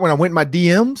find out, when I went in my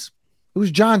DMs, it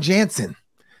was John Jansen.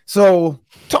 So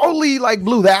totally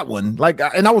blew that one.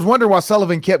 And I was wondering why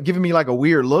Sullivan kept giving me a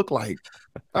weird look. I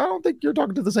don't think you're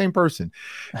talking to the same person.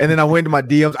 And then I went to my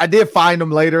DMs. I did find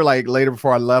him later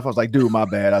before I left. I was like, dude, my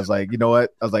bad. I was like, you know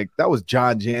what? I was like, that was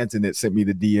John Jansen that sent me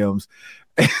the DMs.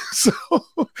 And so,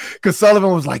 because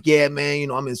Sullivan was like, yeah, man,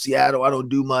 I'm in Seattle. I don't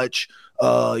do much.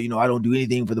 I don't do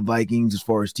anything for the Vikings as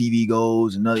far as TV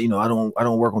goes. And, I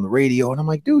don't work on the radio. And I'm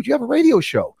like, dude, you have a radio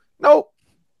show? Nope.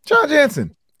 John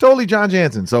Jansen. Totally John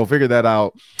Jansen. So figured that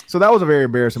out. So that was a very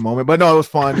embarrassing moment. But no, it was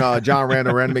fun. John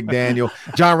Randall, Randall McDaniel.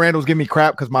 John Randall was giving me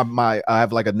crap because I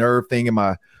have a nerve thing in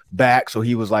my back. So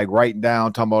he was writing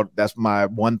down, talking about that's my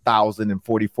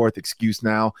 1,044th excuse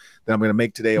now that I'm going to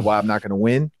make today of why I'm not going to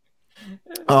win.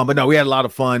 But no, we had a lot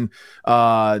of fun.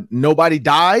 Nobody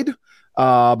died.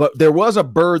 But there was a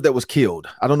bird that was killed.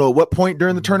 I don't know at what point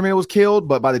during the tournament it was killed,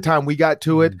 but by the time we got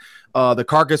to it, the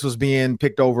carcass was being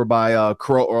picked over by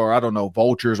crow, or I don't know,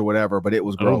 vultures or whatever, but it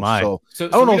was gross. So I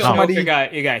don't know if somebody it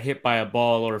got hit by a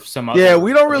ball or some other. Yeah,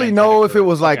 we don't really know if it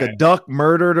was a duck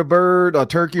murdered a bird, a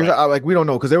turkey, or we don't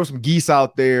know, because there were some geese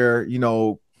out there,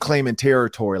 claiming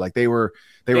territory. They were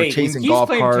chasing golf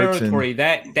carts. Territory,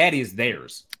 that is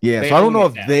theirs. Yeah, so I don't know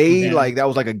if that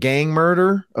was a gang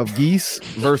murder of geese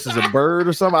versus a bird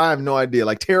or something. I have no idea.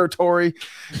 Territory,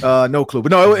 no clue.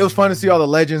 But no, it was fun to see all the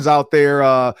legends out there.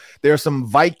 There are some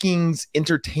Vikings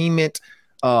entertainment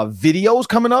videos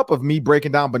coming up of me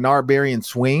breaking down Bernard Berrien's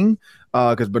swing,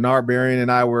 because Bernard Berrien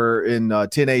and I were in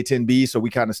 10A, 10B, so we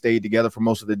kind of stayed together for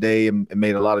most of the day and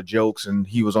made a lot of jokes, and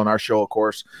he was on our show, of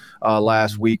course,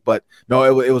 last week. But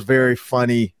no, it was very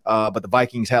funny. But the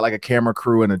Vikings had a camera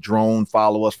crew and a drone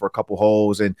follow us for a couple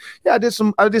holes, and yeah, I did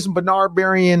some Bernard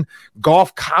Berrien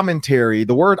golf commentary.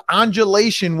 The word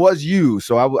undulation was used,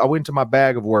 so I went to my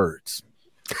bag of words.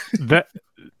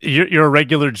 You're a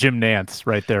regular Jim Nance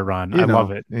right there, Ron. I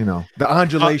love it. The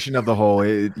undulation of the hole.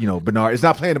 Bernard. It's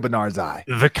not playing to Bernard's eye.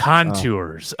 The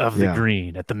contours of the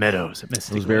green at the Meadows at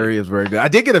Mystic. It was very good. I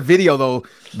did get a video though.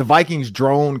 The Vikings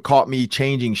drone caught me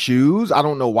changing shoes. I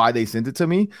don't know why they sent it to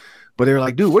me, but they were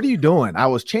like, dude, what are you doing? I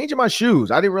was changing my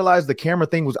shoes. I didn't realize the camera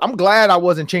thing was. I'm glad I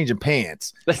wasn't changing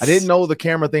pants. I didn't know the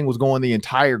camera thing was going the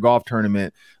entire golf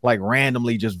tournament,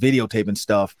 randomly just videotaping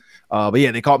stuff. But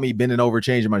yeah, they caught me bending over,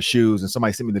 changing my shoes, and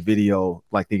somebody sent me the video,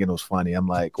 thinking it was funny. I'm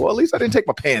like, well, at least I didn't take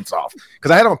my pants off,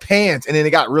 because I had on pants, and then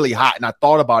it got really hot, and I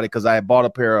thought about it because I had bought a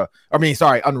pair of,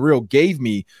 Unreal gave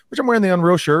me, which I'm wearing the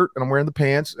Unreal shirt, and I'm wearing the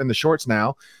pants and the shorts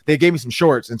now. They gave me some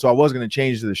shorts, and so I was going to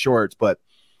change to the shorts, but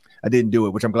I didn't do it,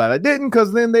 which I'm glad I didn't,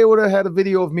 because then they would have had a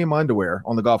video of me in my underwear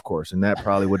on the golf course, and that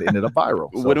probably would have ended up viral.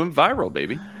 So. Would have been viral,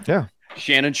 baby. Yeah.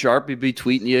 Shannon Sharp would be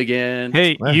tweeting you again.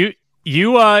 Hey,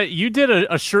 you did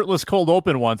a shirtless cold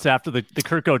open once after the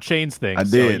Kirko Chains thing. I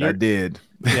did.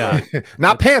 Yeah.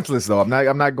 Not pantsless though. I'm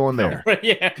not going there. No.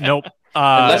 Yeah. Nope.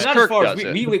 Unless Kirk does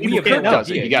it. Kirk does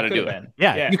it. You got to do it.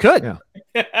 Yeah, you could.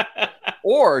 Yeah.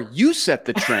 Or you set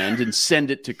the trend and send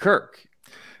it to Kirk.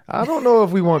 I don't know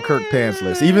if we want Kirk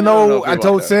pantsless, even though I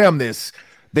told Sam this.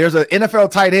 There's an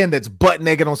NFL tight end that's butt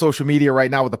naked on social media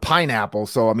right now with a pineapple.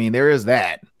 So, I mean, there is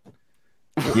that.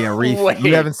 Yeah, Reef,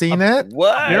 you haven't seen that?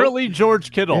 What? Apparently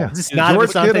George Kittle. Yeah. It's not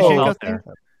George Kittle out there.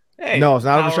 Hey, no, it's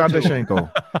not Rashawn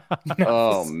Deshenko.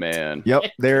 Oh, man.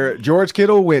 Yep. George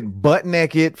Kittle went butt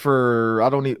naked for,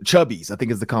 Chubby's, I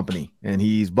think is the company. And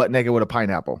he's butt naked with a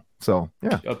pineapple. So,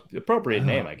 yeah. Appropriate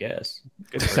name, I guess.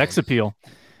 Sex appeal.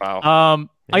 Wow.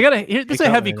 This is a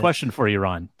heavy question for you,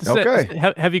 Ron. This is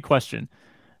a heavy question.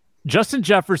 Justin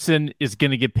Jefferson is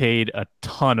going to get paid a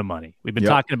ton of money. We've been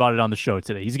talking about it on the show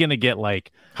today. He's going to get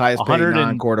like highest paid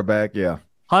non-quarterback, at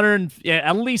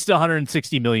least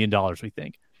 $160 million, we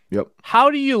think. Yep.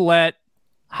 How do you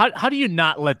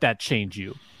not let that change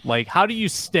you? Like, how do you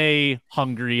stay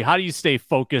hungry? How do you stay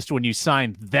focused when you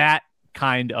sign that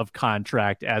kind of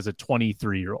contract as a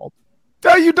 23-year-old?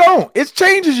 No, you don't. It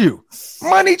changes you.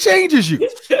 Money changes you.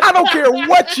 I don't care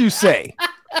what you say.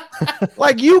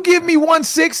 Like, you give me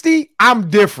 160, I'm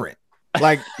different.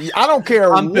 Like, I don't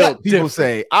care what people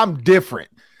say. I'm different.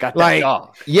 Got that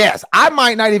job. Yes, I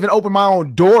might not even open my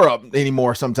own door up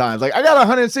anymore sometimes. Like, I got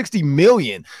 160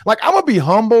 million. Like, I'm going to be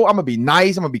humble. I'm going to be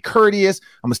nice. I'm going to be courteous.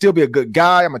 I'm going to still be a good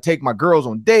guy. I'm going to take my girls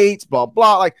on dates, blah,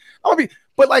 blah. Like, I'm going to be,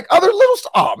 but like other little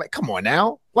stuff. Oh, man, come on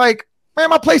now. Like, man,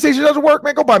 my PlayStation doesn't work.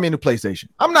 Man, go buy me a new PlayStation.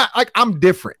 I'm not like, I'm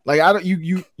different. Like, I don't,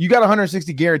 you got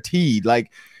 160 guaranteed.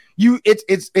 Like,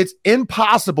 it's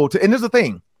impossible to, and there's the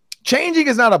thing, changing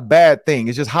is not a bad thing.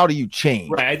 It's just, how do you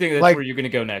change? Right. I think that's where you're going to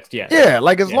go next. Yeah. Yeah.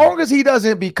 Like, as long as he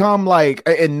doesn't become like,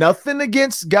 and nothing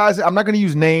against guys, I'm not going to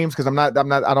use names because I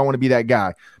don't want to be that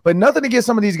guy, but nothing against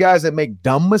some of these guys that make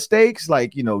dumb mistakes,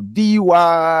 like,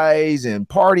 DUIs and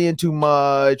partying too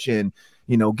much and,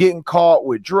 getting caught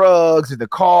with drugs in the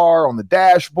car on the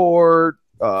dashboard.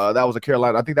 That was a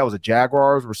Carolina. I think that was a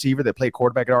Jaguars receiver that played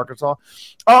quarterback at Arkansas.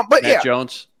 But Matt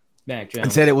Jones.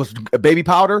 And said it was a baby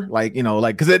powder,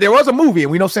 because there was a movie,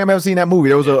 and we know Sam hasn't seen that movie.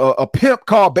 There was a pimp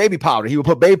called Baby Powder. He would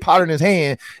put baby powder in his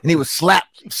hand, and he would slap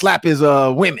his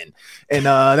women. And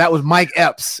that was Mike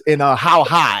Epps in How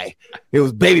High. It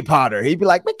was baby powder. He'd be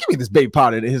like, "Man, give me this baby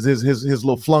powder." And his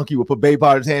little flunky would put baby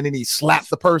powder in his hand, and he slapped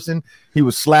the person. He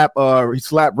would slap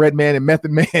Redman and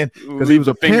Method Man because he was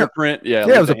a fingerprint. Pimp. Yeah,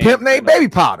 it was a pimp named Baby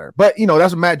Powder. But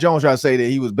that's what Matt Jones tried to say, that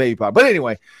he was baby powder. But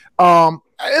anyway,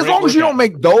 as long as you don't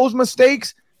make those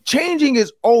mistakes, changing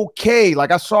is okay.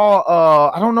 Like, I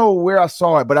saw, I don't know where I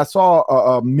saw it, but I saw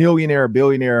a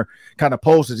billionaire kind of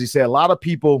post. He said a lot of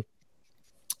people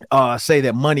say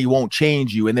that money won't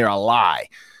change you, and they're a lie.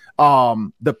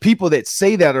 The people that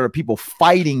say that are people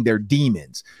fighting their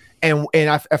demons. And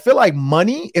I feel like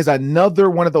money is another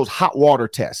one of those hot water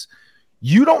tests.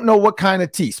 You don't know what kind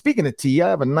of tea. Speaking of tea, I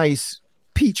have a nice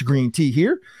peach green tea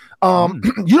here.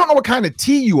 You don't know what kind of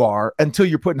tea you are until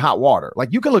you're put in hot water.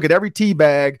 Like, you can look at every tea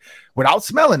bag without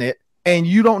smelling it, and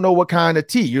you don't know what kind of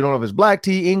tea. You don't know if it's black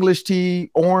tea, English tea,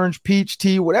 orange, peach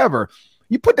tea, whatever.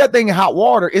 You put that thing in hot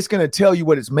water, it's going to tell you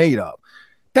what it's made of.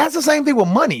 That's the same thing with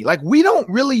money. Like, we don't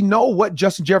really know what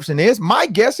Justin Jefferson is. My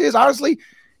guess is, honestly,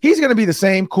 he's going to be the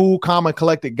same cool, calm, and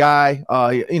collected guy. Him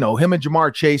and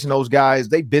Jamar Chase and those guys,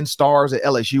 they've been stars at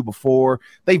LSU before.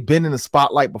 They've been in the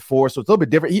spotlight before, so it's a little bit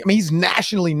different. He's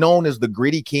nationally known as the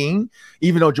gritty king,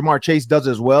 even though Jamar Chase does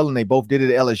as well, and they both did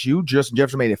it at LSU. Justin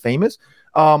Jefferson made it famous.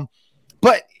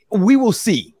 But we will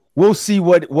see. We'll see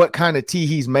what kind of tea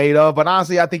he's made of. But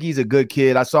honestly, I think he's a good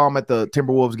kid. I saw him at the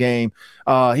Timberwolves game.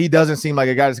 He doesn't seem like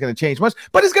a guy that's going to change much,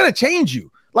 but it's going to change you.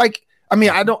 Like, I mean,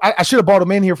 I should have brought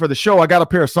him in here for the show. I got a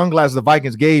pair of sunglasses the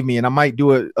Vikings gave me, and I might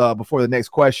do it before the next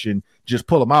question, just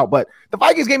pull them out. But the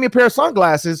Vikings gave me a pair of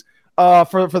sunglasses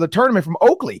for the tournament from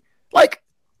Oakley. Like,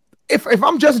 if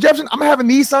I'm Justin Jefferson, I'm having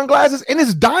these sunglasses, and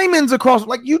it's diamonds across.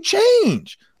 Like, you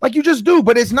change. Like, you just do,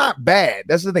 but it's not bad.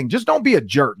 That's the thing. Just don't be a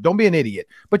jerk. Don't be an idiot.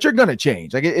 But you're going to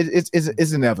change. Like,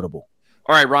 it's inevitable.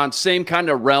 All right, Ron, same kind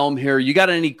of realm here. You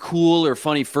got any cool or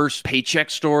funny first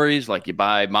paycheck stories? Like, you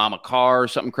buy mom a car or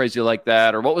something crazy like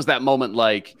that? Or what was that moment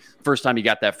like first time you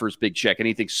got that first big check?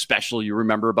 Anything special you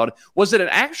remember about it? Was it an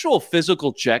actual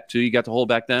physical check, too, you got to hold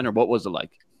back then? Or what was it like?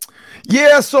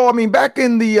 Yeah, so, I mean, back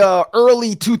in the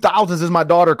early 2000s, as my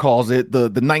daughter calls it, the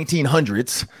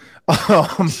 1900s,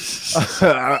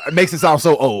 it makes it sound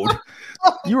so old.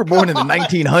 You were born in the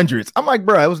 1900s. I'm like,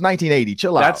 bro, it was 1980.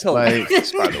 Chill out. That's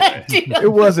hilarious, by the way.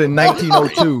 It wasn't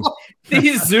 1902.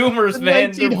 These Zoomers,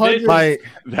 man. Like,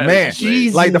 man,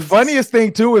 like, the funniest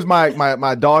thing too is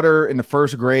my daughter in the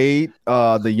first grade,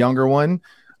 the younger one.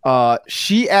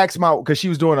 She asked because she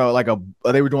was doing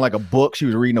they were doing like a book. She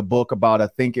was reading a book about, I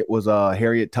think it was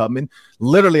Harriet Tubman.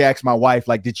 Literally asked my wife,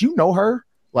 like, did you know her?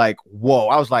 Like, whoa.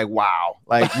 I was like, wow.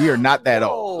 Like, we are not that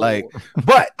old. Like,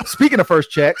 but speaking of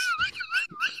first checks,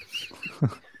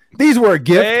 these were a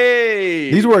gift.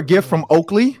 Hey. These were a gift from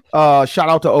Oakley. Shout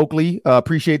out to Oakley.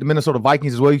 Appreciate the Minnesota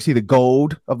Vikings as well. You see the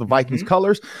gold of the Vikings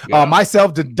colors. Yeah.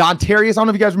 Myself, Dontarius. I don't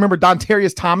know if you guys remember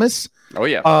Dontarius Thomas. Oh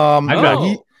yeah.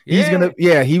 He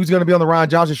was gonna be on the Ron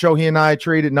Johnson show. He and I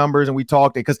traded numbers and we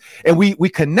talked and we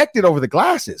connected over the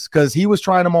glasses because he was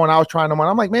trying them on, I was trying them on.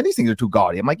 I'm like, man, these things are too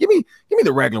gaudy. I'm like, give me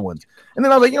the regular ones. And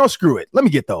then I was like, screw it. Let me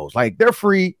get those. Like, they're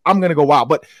free. I'm gonna go wild.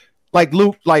 But like,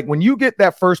 Luke, like when you get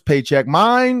that first paycheck,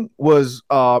 mine was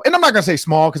and I'm not gonna say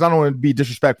small because I don't want to be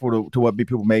disrespectful to what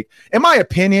people make. In my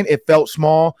opinion, it felt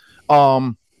small.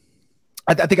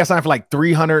 I think I signed for like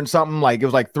 300 and something. Like it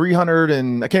was like 300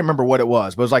 and I can't remember what it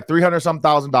was, but it was like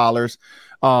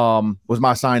 $300,000 was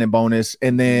my signing bonus.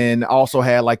 And then I also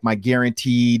had like my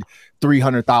guaranteed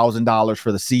 $300,000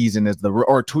 for the season as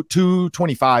or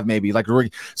 225 maybe like.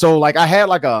 So like I had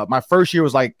like my first year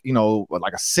was like,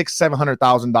 like a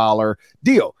 $700,000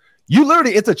 deal. You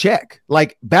literally, it's a check.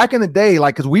 Like back in the day,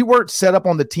 like, because we weren't set up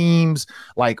on the teams,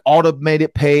 like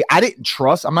automated pay. I didn't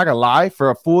trust, I'm not gonna lie, for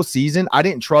a full season, I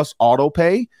didn't trust auto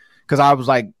pay because I was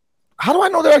like, how do I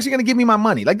know they're actually gonna give me my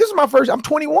money? Like, this is my first, I'm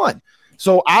 21.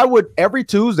 So every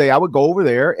Tuesday, I would go over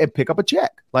there and pick up a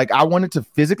check. Like I wanted to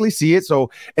physically see it. So,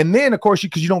 and then of course,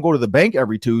 because you don't go to the bank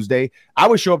every Tuesday, I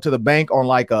would show up to the bank on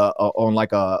like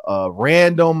a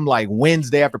random like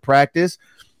Wednesday after practice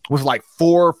with like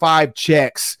 4 or 5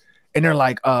 checks. And they're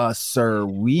like, sir,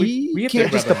 we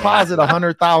can't just deposit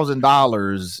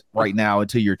 $100,000 right now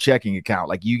into your checking account.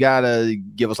 Like, you got to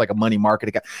give us like a money market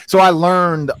account. So I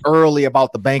learned early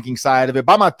about the banking side of it.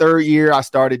 By my 3rd year, I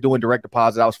started doing direct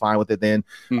deposit. I was fine with it then.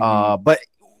 But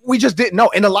we just didn't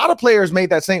know. And a lot of players made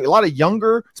that same, a lot of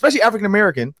younger, especially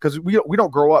African-American, because we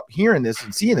don't grow up hearing this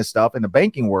and seeing this stuff in the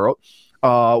banking world,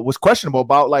 was questionable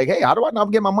about like, hey, how do I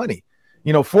not get my money?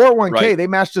 401k, right. They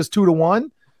matched us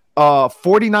 2-1.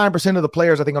 49% of the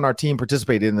players I think on our team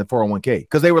participated in the 401k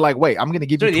because they were like, wait, I'm going to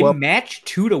give you 12. They match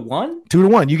 2-1?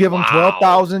 2-1. You give them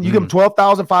 $12,000. You give them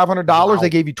 $12,500. Wow. They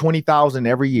gave you $20,000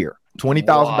 every year.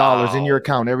 $20,000 in your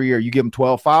account every year. You give them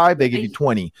 12,500, they give you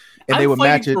 20, and they would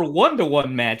match it for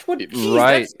 1-to-1 match.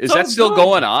 Right? Is that still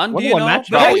going on? 1-to-1 match?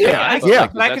 Oh yeah.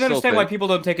 I can understand why people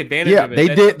don't take advantage of it.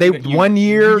 They did. They 1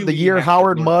 year, the year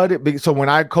Howard Mudd. So when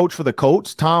I coached for the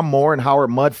Colts, Tom Moore and Howard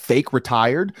Mudd fake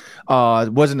retired.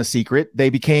 It wasn't a secret. They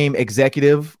became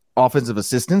executive offensive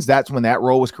assistants. That's when that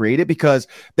role was created because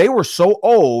they were so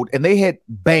old and they had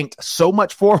banked so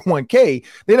much 401k.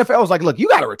 The NFL was like, look, you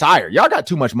got to retire. Y'all got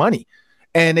too much money.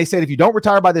 And they said, if you don't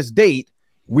retire by this date,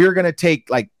 we're going to take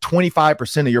like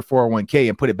 25% of your 401k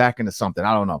and put it back into something.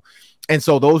 I don't know. And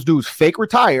so those dudes fake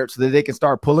retired so that they can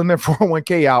start pulling their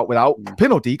 401k out without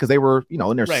penalty because they were, in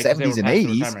their 70s and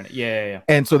 80s. Yeah.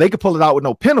 And so they could pull it out with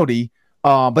no penalty.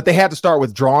 But they had to start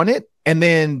withdrawing it. And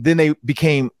then they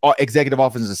became executive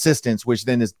offensive assistants, which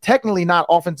then is technically not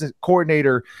offensive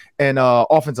coordinator and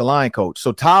offensive line coach.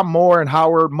 So Tom Moore and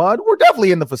Howard Mudd were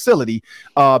definitely in the facility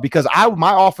because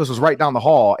my office was right down the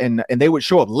hall, and they would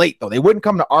show up late though. They wouldn't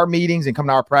come to our meetings and come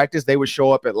to our practice. They would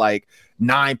show up at like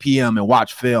 9 p.m. and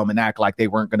watch film and act like they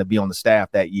weren't going to be on the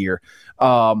staff that year.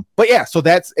 But yeah, so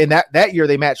that's in that year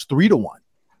they matched 3-1.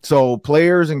 So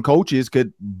players and coaches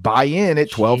could buy in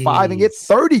at 12.5 and get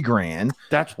 $30,000.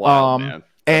 That's wild, man.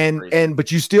 That's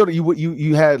but you still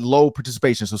you had low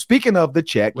participation. So speaking of the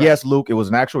check, right. Yes, Luke, it was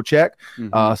an actual check.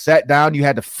 Sat down, you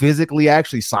had to physically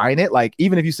actually sign it. Like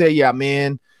even if you say, yeah,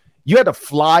 man, you had to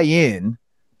fly in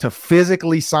to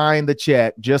physically sign the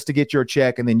check just to get your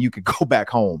check, and then you could go back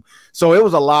home. So it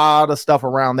was a lot of stuff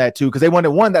around that too, because they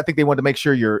wanted I think they wanted to make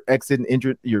sure your exit and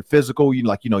injured, your physical,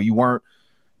 you weren't.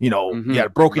 You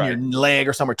had broken your leg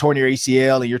or something, torn your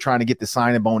ACL, and you're trying to get the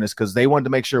signing bonus because they wanted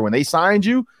to make sure when they signed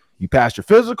you, you passed your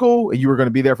physical and you were going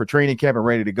to be there for training camp and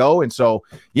ready to go. And so,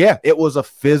 yeah, it was a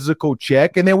physical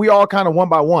check. And then we all kind of one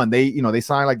by one, they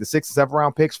signed like the 6th and 7th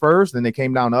round picks first. Then they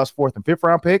came down to us 4th and 5th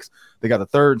round picks. They got the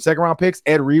 3rd and 2nd round picks.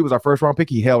 Ed Reed was our 1st round pick.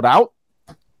 He held out,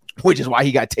 which is why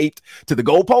he got taped to the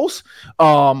goalpost.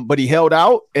 But he held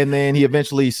out, and then he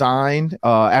eventually signed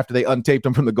after they untaped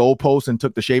him from the goalpost and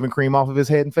took the shaving cream off of his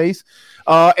head and face.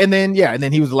 And then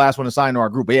he was the last one to sign to our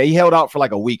group. But yeah, he held out for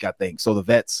like a week, I think. So the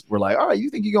vets were like, all right, you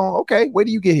think you're going, okay, wait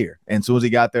till you get here. And as soon as he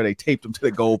got there, they taped him to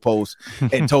the goalpost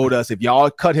and told us, if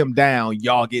y'all cut him down,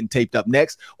 y'all getting taped up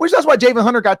next, which that's why Javen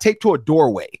Hunter got taped to a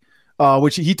doorway.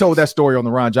 Which he told that story on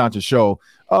the Ron Johnson show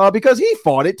because he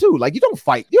fought it too. Like, you don't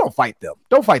fight them.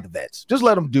 Don't fight the vets. Just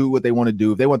let them do what they want to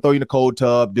do. If they want to throw you in the cold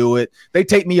tub, do it. They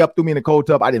take me up, threw me in the cold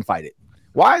tub. I didn't fight it.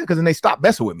 Why? Because then they stopped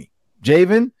messing with me.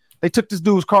 Javen, They took this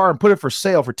dude's car and put it for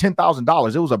sale for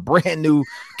 $10,000. It was a brand new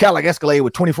Cadillac Escalade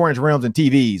with 24-inch rims and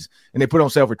TVs, and they put it on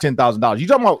sale for $10,000. You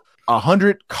talking about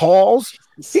 100 calls?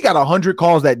 He got 100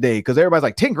 calls that day because everybody's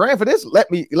like, 10 grand for this? Let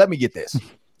me get this.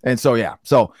 And so, yeah.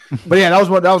 But yeah,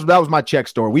 that was my check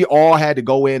story. We all had to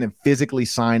go in and physically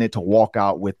sign it to walk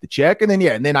out with the check. And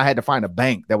then I had to find a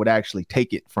bank that would actually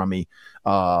take it from me.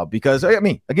 Because I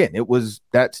mean, again,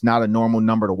 that's not a normal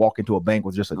number to walk into a bank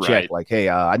with just a check. Like, hey,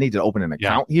 I need to open an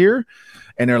account here.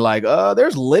 And they're like,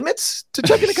 there's limits to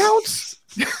checking accounts.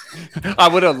 I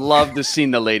would have loved to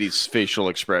seen the lady's facial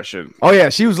expression. Oh yeah,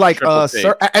 she was like,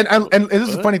 sir, and this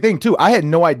is a funny thing too. I had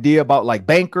no idea about like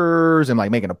bankers and like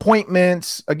making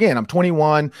appointments. Again, I'm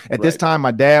 21 at this time.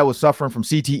 My dad was suffering from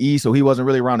CTE, so he wasn't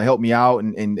really around to help me out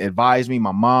and advise me.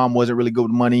 My mom wasn't really good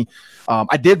with money.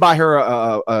 I did buy her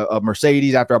a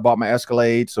Mercedes after I bought my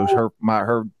Escalade, so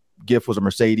her gift was a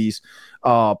Mercedes.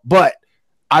 But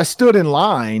I stood in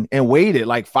line and waited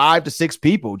like 5 to 6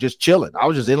 people just chilling. I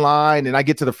was just in line, and I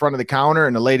get to the front of the counter,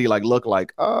 and the lady like looked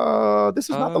like, this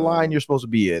is not the line you're supposed to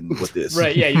be in with this.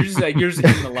 Right? Yeah, you're just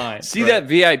in the line. See that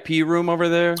VIP room over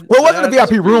there? Well, it wasn't a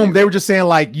VIP room. They were just saying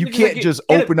like you can't just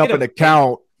open up an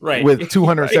account. Right. With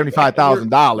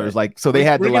 $275,000, like so they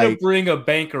had to like bring a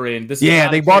banker in.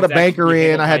 They brought a banker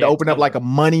in. I had to open up like a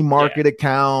money market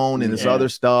account and this other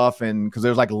stuff, and because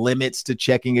there's like limits to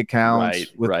checking accounts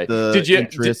with the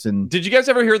interest. Did you guys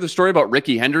ever hear the story about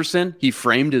Ricky Henderson? He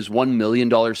framed his $1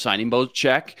 million signing bonus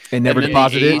check and never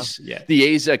deposited it. The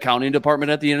A's accounting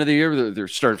department at the end of the year, they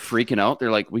started freaking out.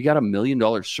 They're like, "We got $1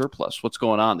 million surplus. What's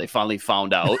going on?" They finally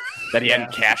found out that he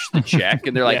hadn't cashed the check,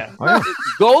 and they're like,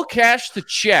 "Go cash the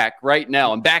check right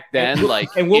now." And back then, like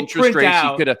interest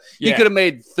rates, he could have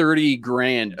made 30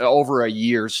 grand over a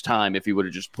year's time if he would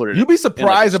have just put it. You'd be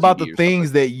surprised about the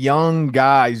things that young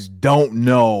guys don't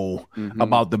know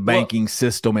about the banking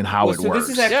system and how it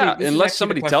works. Unless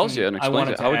somebody tells you and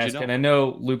explains it. How would you know? And I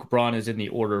know Luke Braun is in the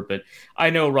order, but I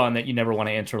know, Ron, that you never want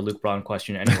to answer a Luke Braun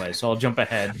question anyway, so I'll jump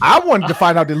ahead. I wanted to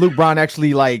find out that Luke Braun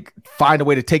actually like find a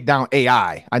way to take down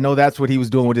AI. I know that's what he was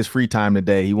doing with his free time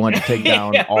today. He wanted to take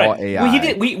down all AI. Well, he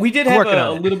did. We did have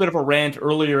a little bit of a rant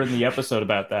earlier in the episode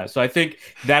about that, so I think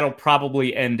that'll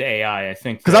probably end AI. I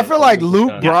think because I feel like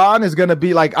Luke Braun is going to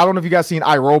be like, I don't know if you guys seen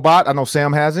iRobot. I know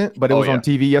Sam hasn't, but it was on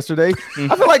TV yesterday.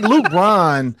 I feel like Luke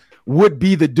Braun would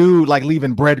be the dude like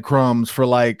leaving breadcrumbs for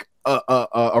like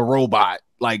a robot.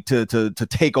 Like to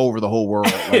take over the whole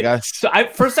world.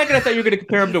 Like for a second, I thought you were going to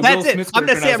compare him to Will Smith.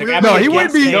 No, he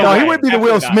wouldn't be. No, he wouldn't be the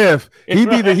Will Smith. He'd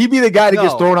be the guy that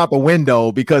gets thrown out the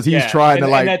window because he's trying to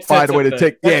like find a way to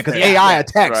take. Yeah, because AI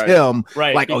attacks him.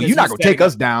 Right. Like, you're not going to take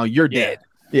us down. You're dead.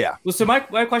 Yeah. Well, so my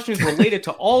question is related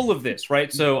to all of this,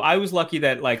 right? So I was lucky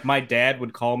that like my dad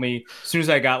would call me as soon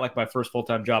as I got like my first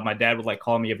full-time job. My dad would like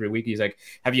call me every week. He's like,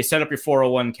 "Have you set up your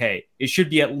 401k? It should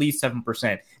be at least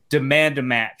 7%. Demand a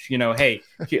match. Hey,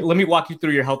 let me walk you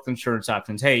through your health insurance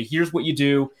options. Hey, here's what you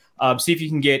do. See if you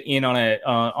can get in on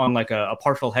a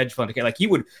partial hedge fund." Okay, like he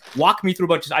would walk me through a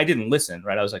bunch of. I didn't listen,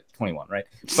 right? I was like 21, right?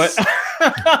 But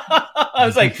I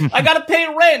was like, I gotta pay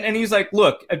rent, and he's like,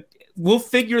 "Look, we'll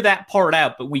figure that part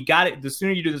out, but we got it. The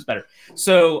sooner you do this, better."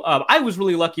 So I was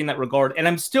really lucky in that regard, and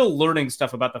I'm still learning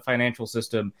stuff about the financial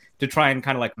system to try and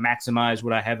kind of like maximize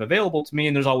what I have available to me.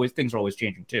 And things are always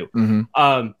changing too.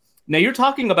 Now you're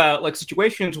talking about like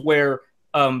situations where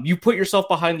you put yourself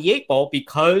behind the 8 ball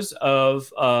because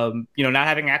of not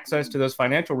having access to those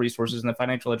financial resources and the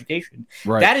financial education.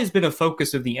 Right. That has been a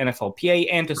focus of the NFLPA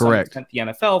and to some extent the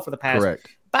NFL for the past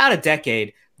about a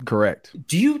decade. Correct.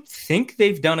 Do you think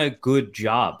they've done a good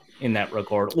job in that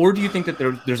regard, or do you think that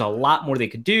there's a lot more they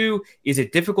could do? Is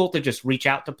it difficult to just reach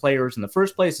out to players in the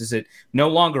first place? Is it no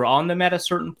longer on them at a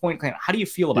certain point? How do you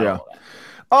feel about all that?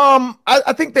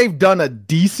 I think they've done a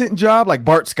decent job. Like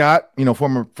Bart Scott,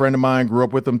 former friend of mine, grew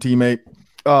up with him, teammate.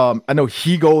 I know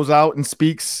he goes out and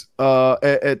speaks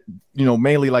at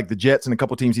mainly like the Jets and a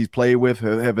couple teams he's played with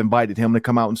have invited him to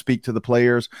come out and speak to the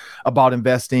players about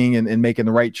investing and making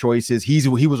the right choices.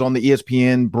 He was on the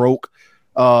ESPN Broke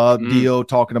deal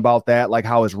talking about that, like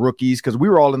how his rookies, because we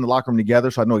were all in the locker room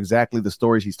together, so I know exactly the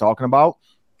stories he's talking about.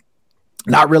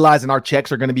 Not realizing our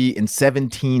checks are going to be in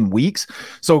 17 weeks.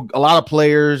 So a lot of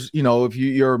players, if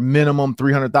you're minimum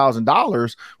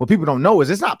 $300,000, what people don't know is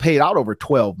it's not paid out over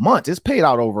 12 months. It's paid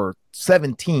out over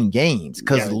 17 games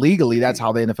because legally that's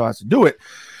how the NFL has to do it.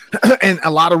 And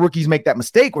a lot of rookies make that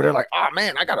mistake where they're like, "Oh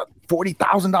man, I got a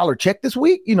 $40,000 check this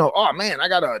week. Oh man, I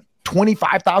got a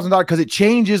 $25,000 because it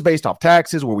changes based off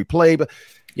taxes where we play." But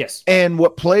yes. And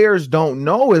what players don't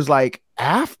know is like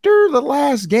after the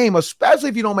last game, especially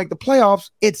if you don't make the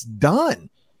playoffs, it's done.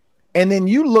 And then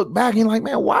you look back and you're like,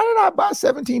 man, why did I buy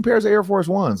 17 pairs of Air Force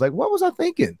Ones? Like, what was I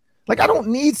thinking? Like, I don't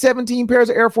need 17 pairs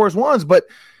of Air Force Ones, but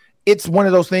it's one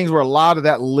of those things where a lot of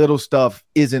that little stuff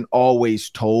isn't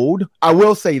always told. I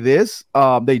will say this,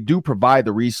 they do provide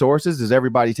the resources. Does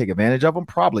everybody take advantage of them?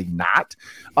 Probably not,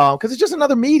 because it's just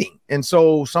another meeting. And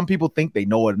so some people think they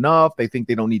know it enough. They think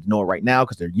they don't need to know it right now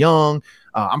because they're young.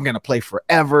 I'm going to play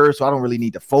forever, so I don't really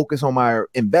need to focus on my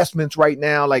investments right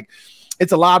now. Like,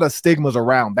 it's a lot of stigmas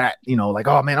around that, like,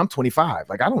 oh man, I'm 25.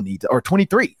 Like, I don't need to, or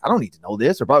 23. I don't need to know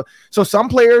this. So some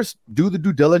players do the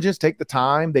due diligence, take the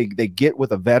time. They get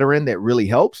with a veteran that really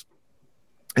helps.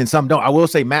 And some don't. I will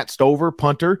say Matt Stover,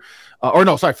 punter,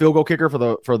 field goal kicker for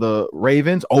the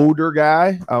Ravens, older guy.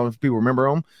 I don't know if people remember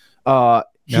him.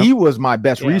 He was my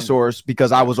best resource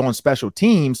because I was on special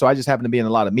teams. So I just happened to be in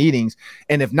a lot of meetings.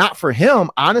 And if not for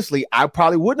him, honestly, I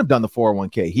probably wouldn't have done the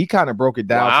 401k. He kind of broke it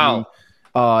down to me.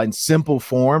 In simple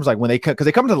forms, like because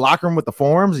they come to the locker room with the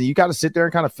forms and you got to sit there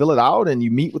and kind of fill it out and you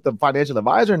meet with the financial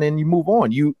advisor and then you move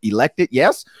on. You elect it,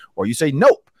 yes, or you say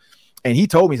nope. And he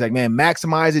told me, he's like, man,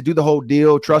 maximize it, do the whole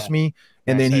deal, trust me.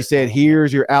 And then he said,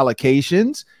 here's your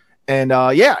allocations. And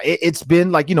it's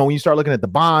been like, when you start looking at the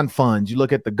bond funds, you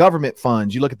look at the government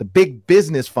funds, you look at the big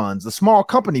business funds, the small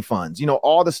company funds,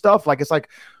 all the stuff. Like, it's like,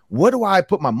 what do I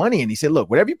put my money in? He said, look,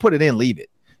 whatever you put it in, leave it.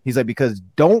 He's like, because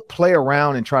don't play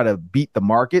around and try to beat the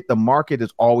market. The market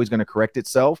is always going to correct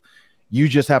itself. You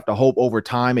just have to hope over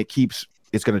time it's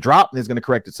going to drop and it's going to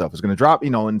correct itself. It's going to drop,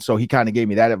 and so he kind of gave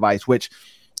me that advice, which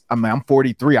I'm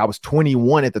 43. I was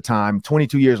 21 at the time.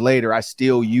 22 years later, I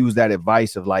still use that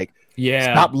advice of like,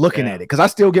 stop looking at it. Because I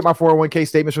still get my 401k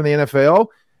statements from the NFL.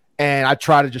 And I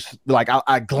try to just like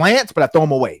I glance, but I throw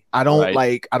them away. I don't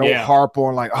harp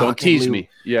on like, don't tease me.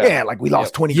 Like we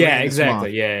lost 20 grand this month.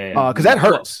 Because that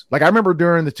hurts. Like I remember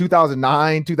during the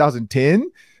 2009,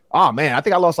 2010. Oh man, I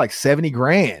think I lost like 70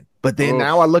 grand. But then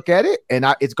now I look at it and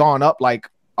it's gone up like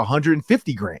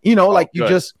 150 grand. You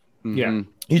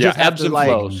just have to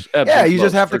you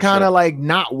just have to kind of like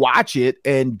not watch it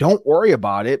and don't worry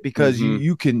about it because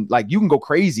you can go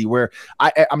crazy where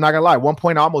I'm not gonna lie. At one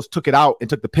point I almost took it out and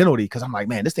took the penalty because I'm like,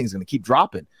 man, this thing's gonna keep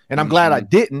dropping. And I'm glad I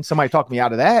didn't. Somebody talked me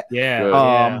out of that.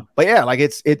 But like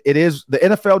it is the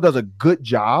NFL does a good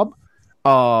job.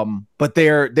 But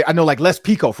I know like Les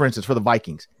Pico, for instance, for the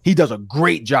Vikings, he does a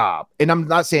great job. And I'm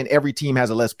not saying every team has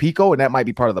a Les Pico, and that might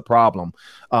be part of the problem.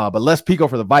 But Les Pico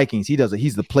for the Vikings,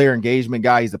 he's the player engagement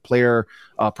guy. He's the player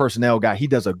personnel guy. He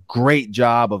does a great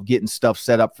job of getting stuff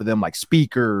set up for them, like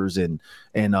speakers and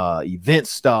event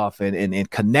stuff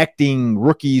and connecting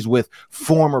rookies with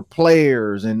former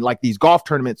players and like these golf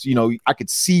tournaments. I could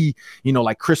see,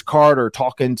 like Chris Carter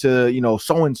talking to,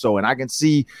 so-and-so, and I can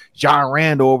see John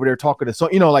Randall over there talking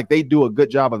to, like they do a good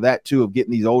job of that too, of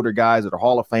getting these older guys that are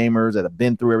Hall of Famers that have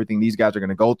been through everything these guys are going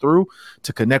to go through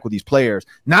to connect with these players.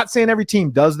 Not saying every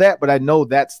team does that, but I know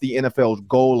that's the NFL's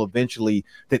goal eventually,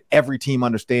 that every team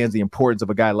understands the importance of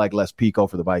a guy like Les Pico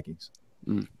for the Vikings.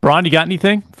 Ron, you got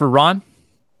anything for Ron?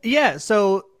 Yeah,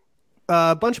 so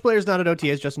a bunch of players not at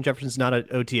OTAs. Justin Jefferson's not at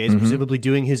OTAs, presumably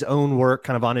doing his own work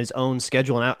kind of on his own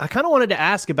schedule. And I kind of wanted to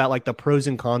ask about like the pros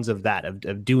and cons of that,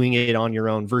 of doing it on your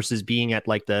own versus being at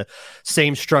like the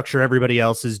same structure everybody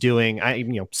else is doing.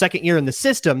 Second year in the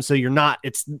system, so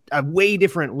it's a way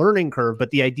different learning curve,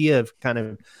 but the idea of kind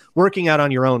of working out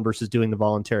on your own versus doing the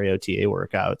voluntary OTA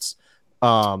workouts,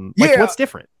 what's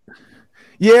different?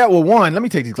 Yeah, well, one, let me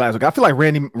take these glasses. I feel like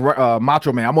Randy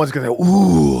Macho Man. I'm always going to say,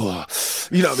 ooh,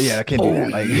 I can't do that.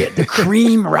 Like, the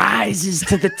cream rises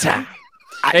to the top.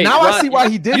 Hey, now Ron, I see why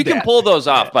he did that. You can pull those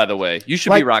off, by the way. You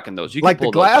should be rocking those. You can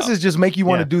pull the glasses just make you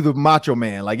want to do the Macho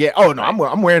Man. Like,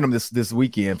 I'm wearing them this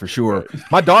weekend for sure.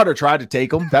 My daughter tried to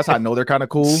take them. That's how I know they're kind of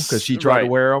cool because she tried to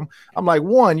wear them. I'm like,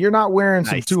 one, you're not wearing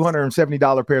some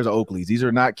 $270 pairs of Oakleys. These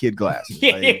are not kid glasses.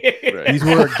 Like, these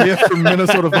were a gift from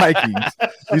Minnesota Vikings.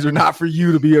 These are not for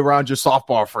you to be around your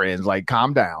softball friends. Like,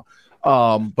 calm down.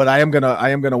 But I am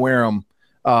gonna wear them.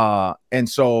 And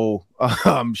so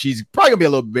she's probably gonna be a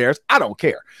little embarrassed. I don't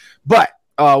care. But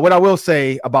what I will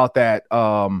say about that,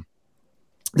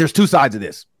 there's two sides of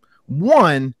this.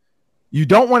 One, you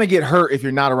don't want to get hurt if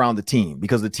you're not around the team,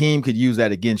 because the team could use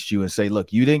that against you and say,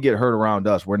 look, you didn't get hurt around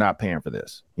us. We're not paying for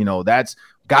this. That's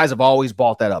guys have always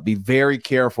bought that up. Be very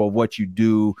careful of what you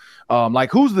do.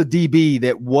 Like, who's the DB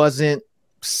that wasn't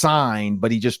signed, but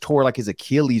he just tore like his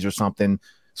Achilles or something?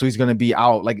 So he's going to be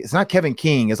out. Like, it's not Kevin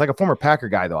King. It's like a former Packer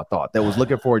guy, though, I thought, that was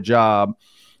looking for a job.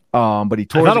 But he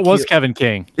tore. I thought it was Kevin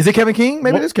King. Is it Kevin King?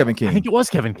 Maybe it is Kevin King. I think it was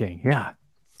Kevin King. Yeah.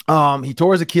 He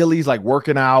tore his Achilles, like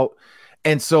working out.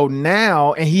 And so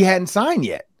now, and he hadn't signed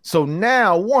yet. So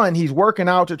now, one, he's working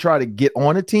out to try to get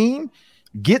on a team.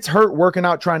 gets hurt working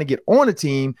out, trying to get on a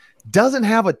team, doesn't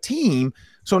have a team.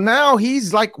 So now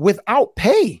he's like without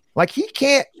pay. Like he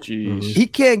can't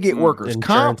get workers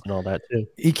comp and all that too.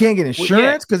 He can't get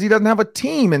insurance because he doesn't have a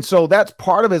team. And so that's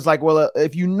part of it. It's like, well,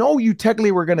 if you know you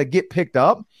technically were going to get picked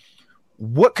up,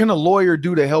 what can a lawyer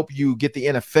do to help you get the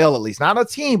NFL at least? Not a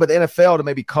team, but the NFL to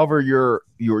maybe cover your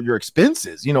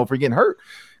expenses, you know, for getting hurt.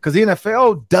 Because the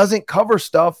NFL doesn't cover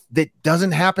stuff that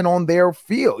doesn't happen on their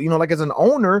field. You know, like as an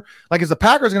owner, like as the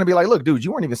Packers going to be like, look, dude,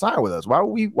 you weren't even signed with us. Why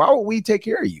would we take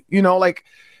care of you? You know, like,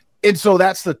 and so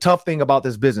that's the tough thing about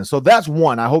this business. So that's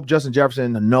one. I hope Justin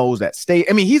Jefferson knows that.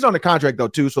 He's on the contract though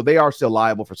too, so they are still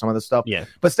liable for some of the stuff. Yeah,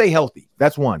 but stay healthy.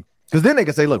 That's one. Because then they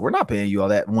can say, look, we're not paying you all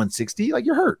that 160. Like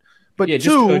you're hurt. But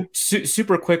two, just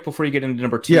super quick before you get into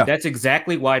number two, that's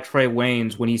exactly why Trey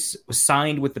Waynes, when he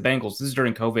signed with the Bengals, this is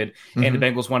during COVID, and the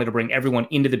Bengals wanted to bring everyone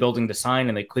into the building to sign,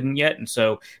 and they couldn't yet. And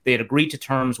so they had agreed to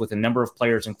terms with a number of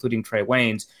players, including Trey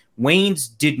Waynes.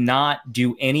 Waynes did not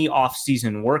do any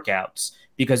off-season workouts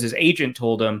because his agent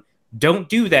told him, don't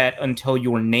do that until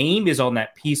your name is on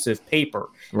that piece of paper.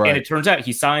 Right. And it turns out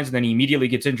he signs and then he immediately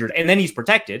gets injured and then he's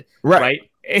protected. Right.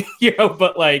 You know,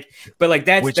 but like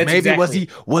that's maybe exactly.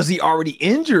 was he already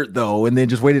injured though and then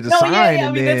just waited to sign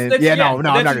and then I'm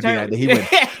not gonna do that. He went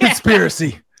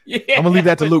conspiracy. I'm gonna leave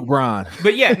that to Luke Bryan.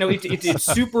 But it's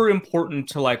super important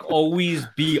to like always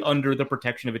be under the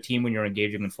protection of a team when you're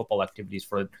engaging in football activities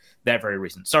for that very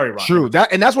reason. Sorry, Ron. True.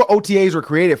 That's what OTAs were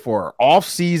created for.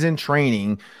 Off-season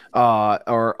training,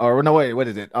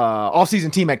 off-season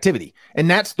team activity. And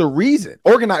that's the reason.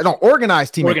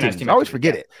 Organized team activities. I always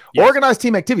forget it. Yes. Organized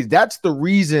team activities. That's the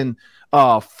reason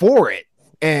for it.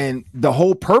 And the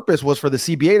whole purpose was for the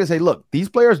CBA to say, look, these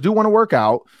players do want to work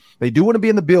out. They do want to be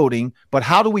in the building, but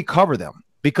how do we cover them?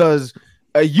 Because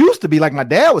it used to be like my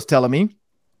dad was telling me,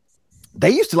 they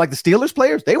used to, like the Steelers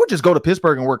players, they would just go to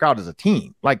Pittsburgh and work out as a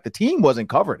team. Like the team wasn't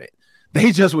covering it.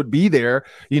 They just would be there,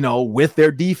 you know, with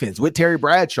their defense, with Terry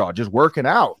Bradshaw, just working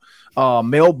out.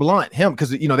 Mel Blount, him,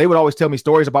 because, you know, they would always tell me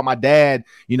stories about my dad,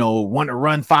 you know, wanting to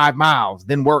run 5 miles,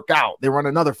 then work out, then run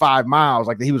another 5 miles.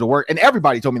 Like he was and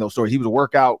everybody told me those stories. He was a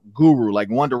workout guru, like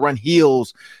wanted to run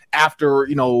hills after,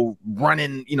 you know,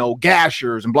 running, you know,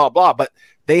 gashers and blah, blah. But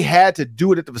they had to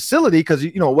do it at the facility because,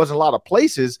 you know, it wasn't a lot of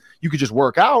places you could just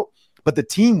work out, but the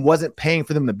team wasn't paying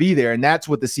for them to be there. And that's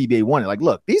what the CBA wanted. Like,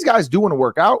 look, these guys do want to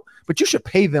work out, but you should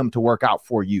pay them to work out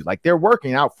for you. Like they're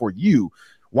working out for you.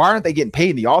 Why aren't they getting paid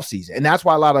in the offseason? And that's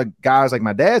why a lot of guys like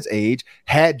my dad's age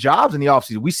had jobs in the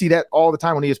offseason. We see that all the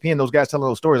time on ESPN, those guys telling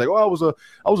those stories like, oh, I was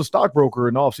a stockbroker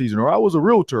in the offseason, or I was a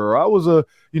realtor, or I was I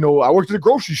worked at a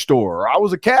grocery store, or I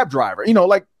was a cab driver. You know,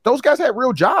 like those guys had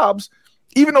real jobs,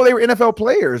 even though they were NFL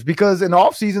players, because in the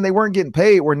offseason they weren't getting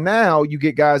paid, where now you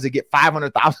get guys that get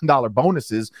 $500,000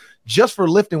 bonuses just for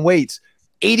lifting weights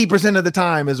 80% of the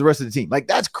time as the rest of the team. Like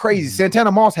that's crazy.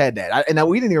 Santana Moss had that. And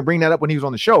we didn't even bring that up when he was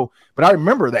on the show, but I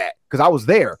remember that because I was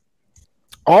there.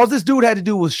 All this dude had to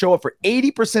do was show up for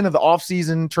 80% of the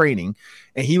offseason training,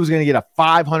 and he was going to get a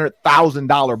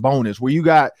 $500,000 bonus where you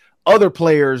got other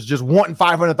players just wanting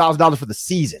 $500,000 for the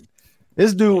season.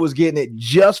 This dude was getting it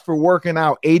just for working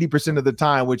out 80% of the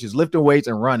time, which is lifting weights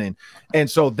and running. And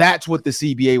so that's what the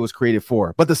CBA was created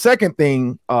for. But the second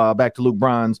thing, back to Luke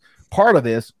Bryan's part of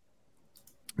this,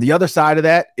 the other side of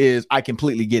that is I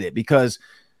completely get it because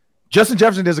Justin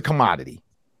Jefferson is a commodity.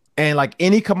 And like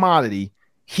any commodity,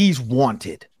 he's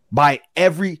wanted by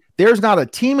there's not a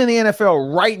team in the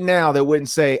NFL right now that wouldn't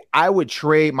say, I would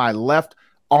trade my left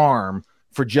arm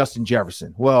for Justin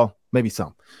Jefferson. Well, maybe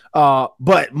some.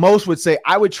 But most would say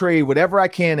I would trade whatever I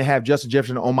can to have Justin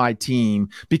Jefferson on my team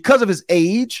because of his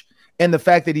age and the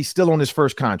fact that he's still on his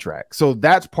first contract. So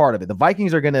that's part of it. The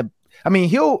Vikings are going to,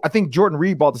 I think Jordan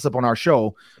Reed brought this up on our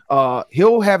show.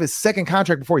 He'll have his second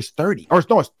contract before he's 30, or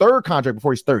no, his third contract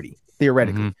before he's 30,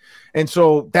 theoretically. Mm-hmm. And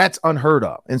so that's unheard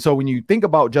of. And so when you think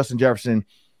about Justin Jefferson,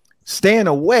 staying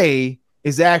away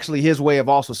is actually his way of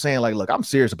also saying, like, look, I'm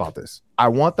serious about this. I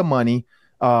want the money.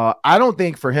 I don't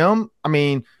think for him,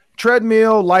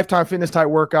 treadmill, Lifetime Fitness type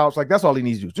workouts, like that's all he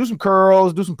needs to do some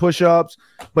curls, do some push-ups,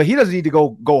 but he doesn't need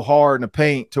to go hard in the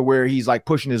paint to where he's like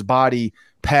pushing his body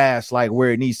past like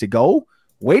where it needs to go.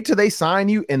 Wait till they sign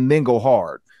you and then go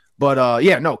hard. But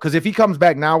because if he comes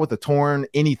back now with a torn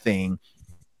anything,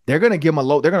 they're going to give him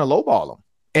they're going to lowball him.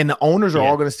 And the owners are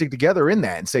all going to stick together in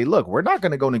that and say, look, we're not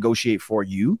going to go negotiate for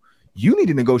you. You need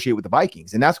to negotiate with the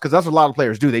Vikings. And that's because that's what a lot of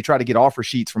players do. They try to get offer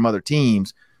sheets from other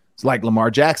teams. It's like Lamar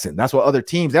Jackson. That's what other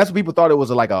teams, that's what people thought it was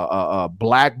like a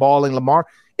blackballing Lamar.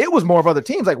 It was more of other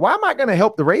teams. Like, why am I going to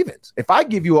help the Ravens? If I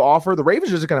give you an offer, the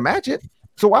Ravens are just going to match it.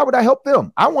 So why would I help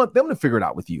them? I want them to figure it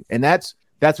out with you. And that's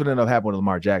what ended up happening with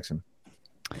Lamar Jackson.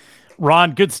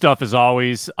 Ron, good stuff as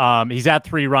always. He's at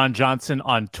 3Ron Johnson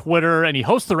on Twitter, and he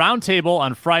hosts the Roundtable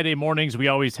on Friday mornings. We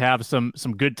always have some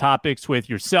good topics with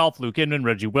yourself, Luke Inman,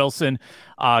 Reggie Wilson.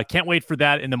 Can't wait for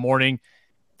that in the morning.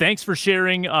 Thanks for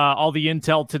sharing all the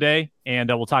intel today, and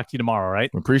we'll talk to you tomorrow, all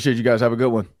right? Appreciate you guys. Have a good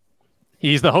one.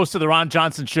 He's the host of the Ron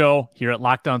Johnson Show here at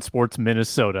Locked On Sports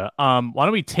Minnesota. Why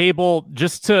don't we table,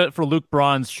 for Luke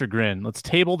Braun's chagrin, let's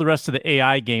table the rest of the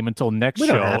AI game until next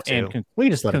show and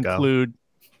we just let conclude. It go.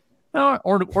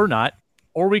 Or not.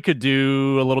 Or we could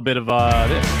do a little bit of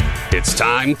this. It's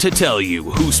time to tell you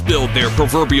who spilled their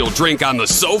proverbial drink on the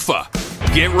sofa.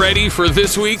 Get ready for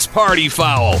this week's party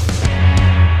foul.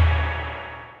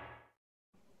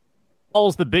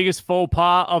 The biggest faux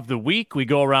pas of the week. We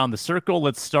go around the circle.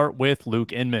 Let's start with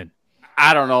Luke Inman.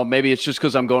 I don't know. Maybe it's just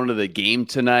because I'm going to the game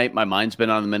tonight. My mind's been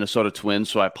on the Minnesota Twins,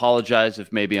 so I apologize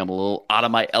if maybe I'm a little out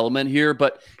of my element here.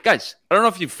 But, guys, I don't know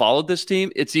if you've followed this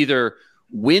team. It's either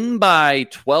win by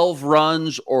 12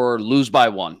 runs or lose by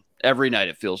 1 every night,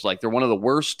 it feels like. They're one of the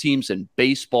worst teams in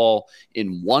baseball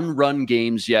in one-run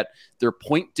games, yet their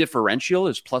point differential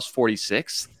is plus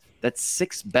 46. That's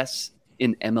 6th best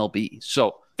in MLB.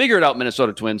 So, figure it out,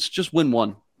 Minnesota Twins. Just win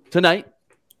 1 tonight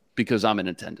because I'm in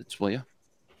attendance, will you?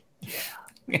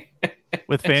 Yeah.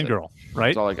 With Fangirl, right?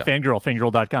 That's all I got.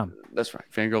 Fangirl.com. That's right.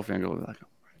 Fangirl.com.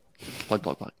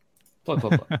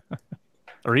 Plug.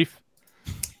 Arif?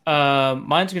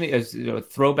 Mine's going to be a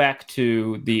throwback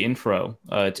to the intro.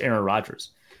 It's Aaron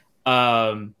Rodgers.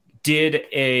 Did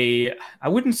I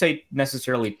wouldn't say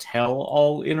necessarily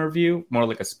tell-all interview, more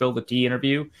like a spill the tea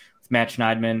interview with Matt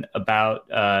Schneidman about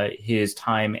his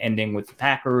time ending with the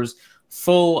Packers,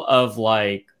 full of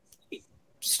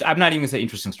I'm not even going to say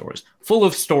interesting stories, full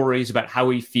of stories about how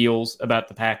he feels about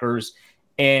the Packers.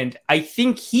 And I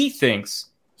think he thinks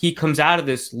he comes out of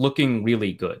this looking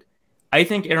really good. I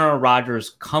think Aaron Rodgers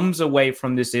comes away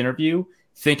from this interview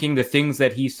thinking the things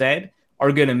that he said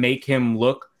are going to make him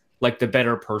look like the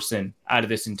better person out of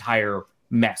this entire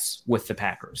mess with the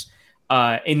Packers.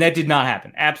 And that did not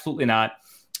happen. Absolutely not.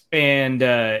 And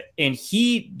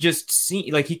he just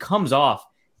he comes off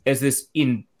as this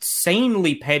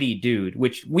insanely petty dude,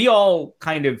 which we all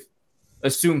kind of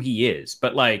assume he is,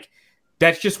 but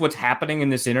that's just what's happening in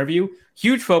this interview.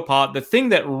 Huge faux pas. The thing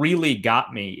that really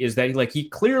got me is that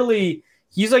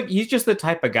he's just the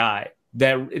type of guy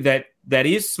that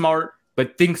is smart,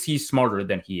 but thinks he's smarter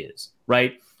than he is,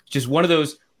 right? Just one of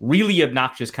those really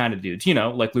obnoxious kind of dudes,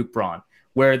 like Luke Braun,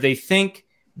 where they think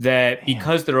that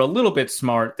because they're a little bit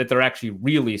smart, that they're actually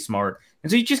really smart. And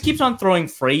so he just keeps on throwing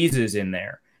phrases in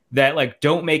there that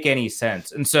don't make any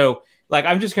sense. And so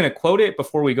I'm just going to quote it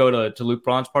before we go to Luke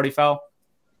Braun's party foul.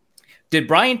 Did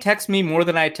Brian text me more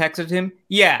than I texted him?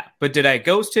 Yeah, but did I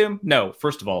ghost him? No.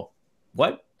 First of all,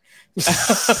 what?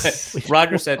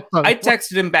 Roger said, I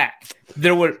texted him back.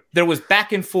 There was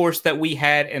back and forth that we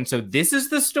had, and so this is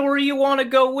the story you want to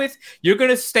go with? You're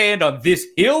going to stand on this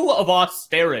hill of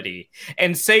austerity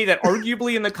and say that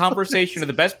arguably in the conversation of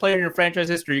the best player in your franchise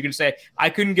history, you're going to say, I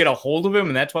couldn't get a hold of him,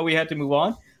 and that's why we had to move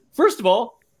on? First of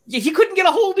all, he couldn't get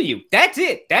a hold of you. That's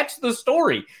it. That's the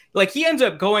story. He ends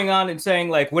up going on and saying,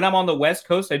 when I'm on the West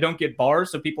Coast, I don't get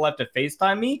bars, so people have to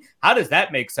FaceTime me. How does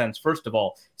that make sense, first of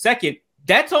all? Second,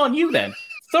 that's on you then.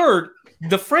 Third,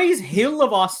 the phrase hill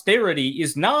of austerity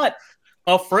is not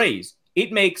a phrase.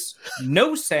 It makes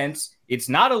no sense. It's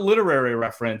not a literary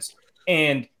reference.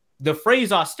 And the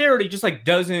phrase austerity just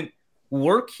doesn't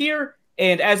work here.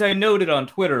 And as I noted on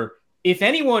Twitter, if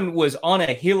anyone was on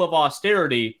a hill of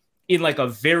austerity in a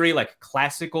very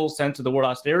classical sense of the word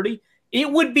austerity, it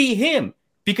would be him,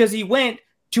 because he went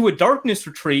to a darkness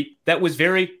retreat that was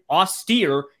very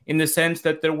austere in the sense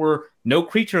that there were no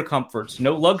creature comforts,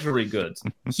 no luxury goods.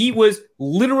 He was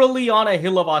literally on a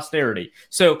hill of austerity.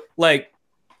 So, what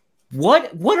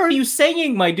are you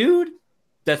saying, my dude?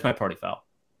 That's my party foul.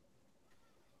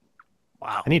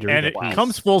 Wow. I need to read it. Wow.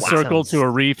 Comes full circle to a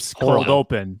Reef's cold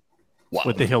open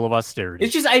with the hill of austerity.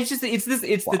 It's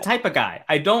the type of guy.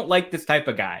 I don't like this type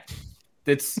of guy.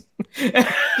 That's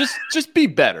just be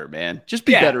better, man. Just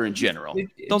be better in general.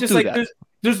 Don't just do that.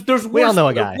 There's worse, we all know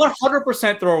a guy.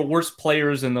 100% there are worse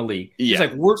players in the league. Yeah.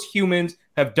 It's worse humans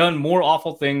have done more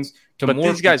awful things to but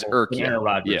more these guys irk you. Aaron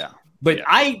Rodgers. Yeah. But yeah.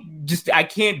 I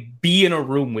can't be in a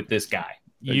room with this guy.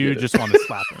 You just want to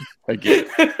slap him. I get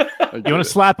it. You want to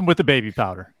slap him with the baby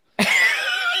powder.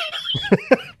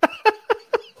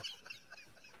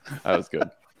 That was good.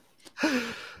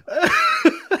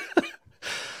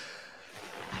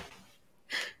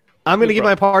 I'm going to give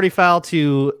my party foul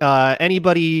to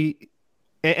anybody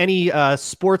Any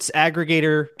sports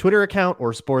aggregator Twitter account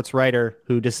or sports writer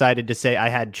who decided to say I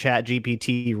had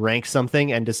ChatGPT rank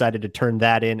something and decided to turn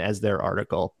that in as their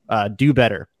article. Do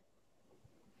better.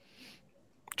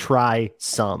 Try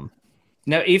some.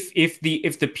 Now, if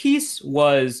the piece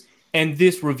was, and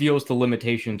this reveals the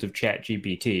limitations of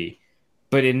ChatGPT,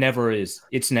 but it never is.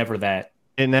 It's never that.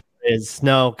 It never is.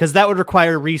 No, because that would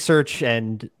require research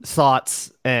and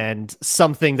thoughts and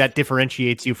something that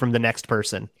differentiates you from the next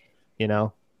person. You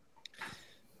know,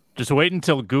 just wait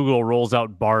until Google rolls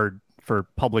out Bard for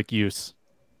public use.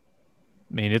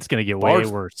 I mean, it's going to get way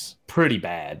worse. Pretty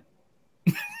bad.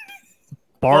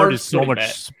 Bard is so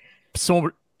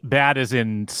bad as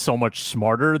in so much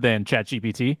smarter than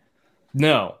ChatGPT.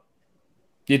 No,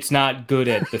 it's not good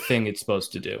at the thing it's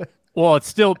supposed to do. Well, it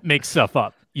still makes stuff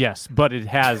up. Yes, but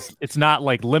it's not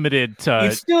like limited to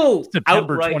it's still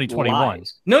September 2021.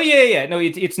 Lies. No, yeah. No,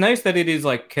 it's nice that it is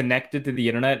like connected to the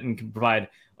internet and can provide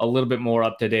a little bit more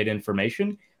up-to-date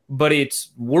information, but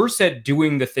it's worse at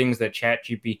doing the things that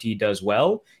ChatGPT does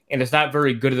well, and it's not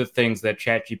very good at the things that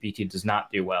ChatGPT does not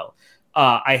do well.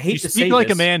 I hate to say speak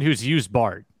like a man who's used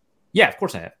Bard. Yeah, of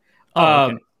course I have.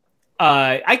 Okay.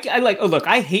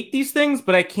 I hate these things,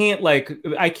 but I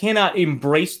cannot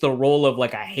embrace the role of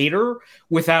like a hater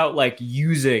without like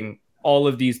using all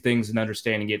of these things and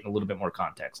understanding it in a little bit more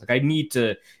context. Like I need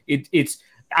to,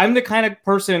 I'm the kind of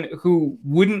person who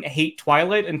wouldn't hate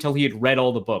Twilight until he had read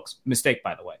all the books. Mistake,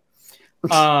 by the way.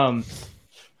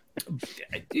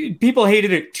 People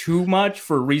hated it too much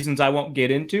for reasons I won't get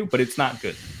into, but it's not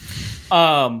good.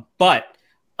 Let's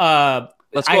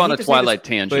go on a Twilight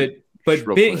tangent. But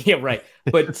Bing, yeah, right.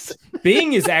 But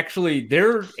Bing is actually,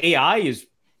 their AI is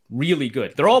really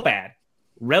good. They're all bad.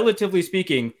 Relatively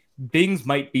speaking, Bing's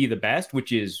might be the best,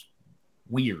 which is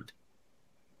weird.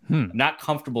 I'm not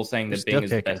comfortable saying that Bing is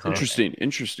the best. Interesting.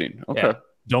 Okay. Yeah.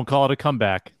 Don't call it a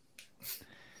comeback.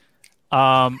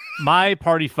 My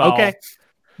party foul. Okay.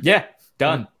 Yeah,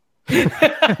 done.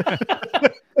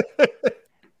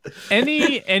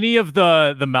 Any of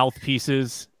the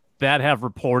mouthpieces that have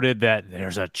reported that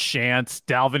there's a chance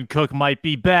Dalvin Cook might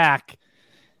be back,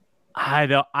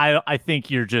 I think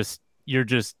you're just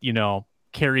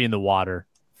carrying the water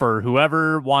for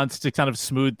whoever wants to kind of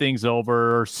smooth things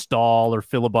over or stall or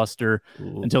filibuster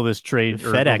until this trade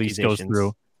or release goes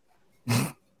through.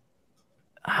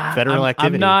 Federal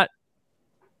activity. I'm not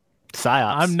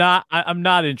psyops. I'm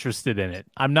not interested in it.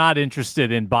 I'm not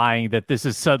interested in buying that this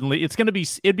is suddenly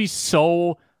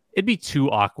it'd be too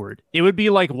awkward. It would be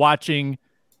like watching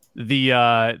what's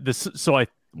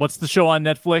the show on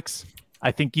Netflix?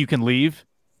 I Think You Can Leave.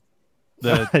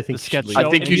 The sketch show.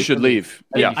 I think you should leave.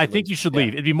 Yeah. I think you should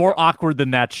leave. It'd be more awkward than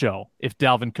that show if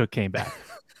Dalvin Cook came back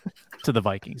to the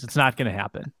Vikings. It's not going to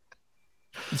happen.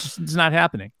 It's not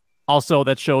happening. Also,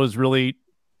 that show is really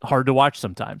hard to watch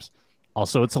sometimes.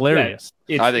 Also, it's hilarious.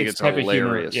 Yeah, I think it's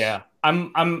hilarious. Yeah.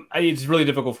 It's really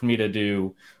difficult for me to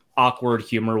do awkward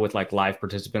humor with like live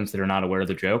participants that are not aware of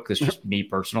the joke. That's just me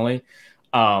personally.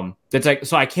 That's like,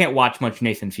 so I can't watch much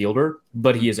Nathan Fielder,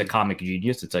 but he is a comic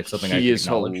genius. It's like something he is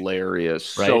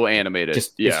hilarious, right? So animated. It's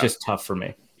just tough for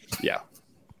me. Yeah.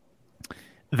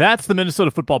 That's the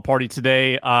Minnesota Football Party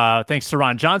today. Thanks to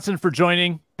Ron Johnson for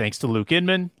joining. Thanks to Luke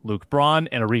Inman, Luke Braun,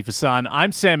 and Arif Hassan.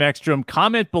 I'm Sam Ekstrom.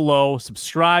 Comment below,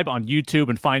 subscribe on YouTube,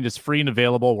 and find us free and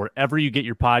available wherever you get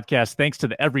your podcasts. Thanks to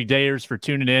the Everydayers for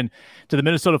tuning in to the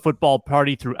Minnesota Football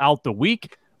Party throughout the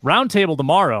week. Roundtable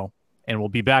tomorrow, and we'll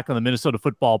be back on the Minnesota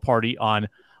Football Party on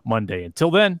Monday. Until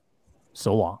then,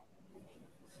 so long.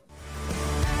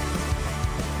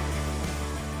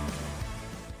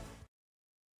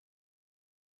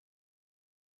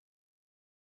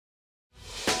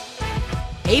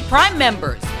 Hey, Prime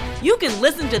members, you can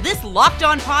listen to this Locked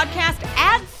On podcast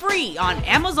ad-free on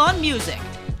Amazon Music.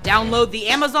 Download the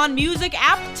Amazon Music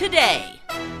app today.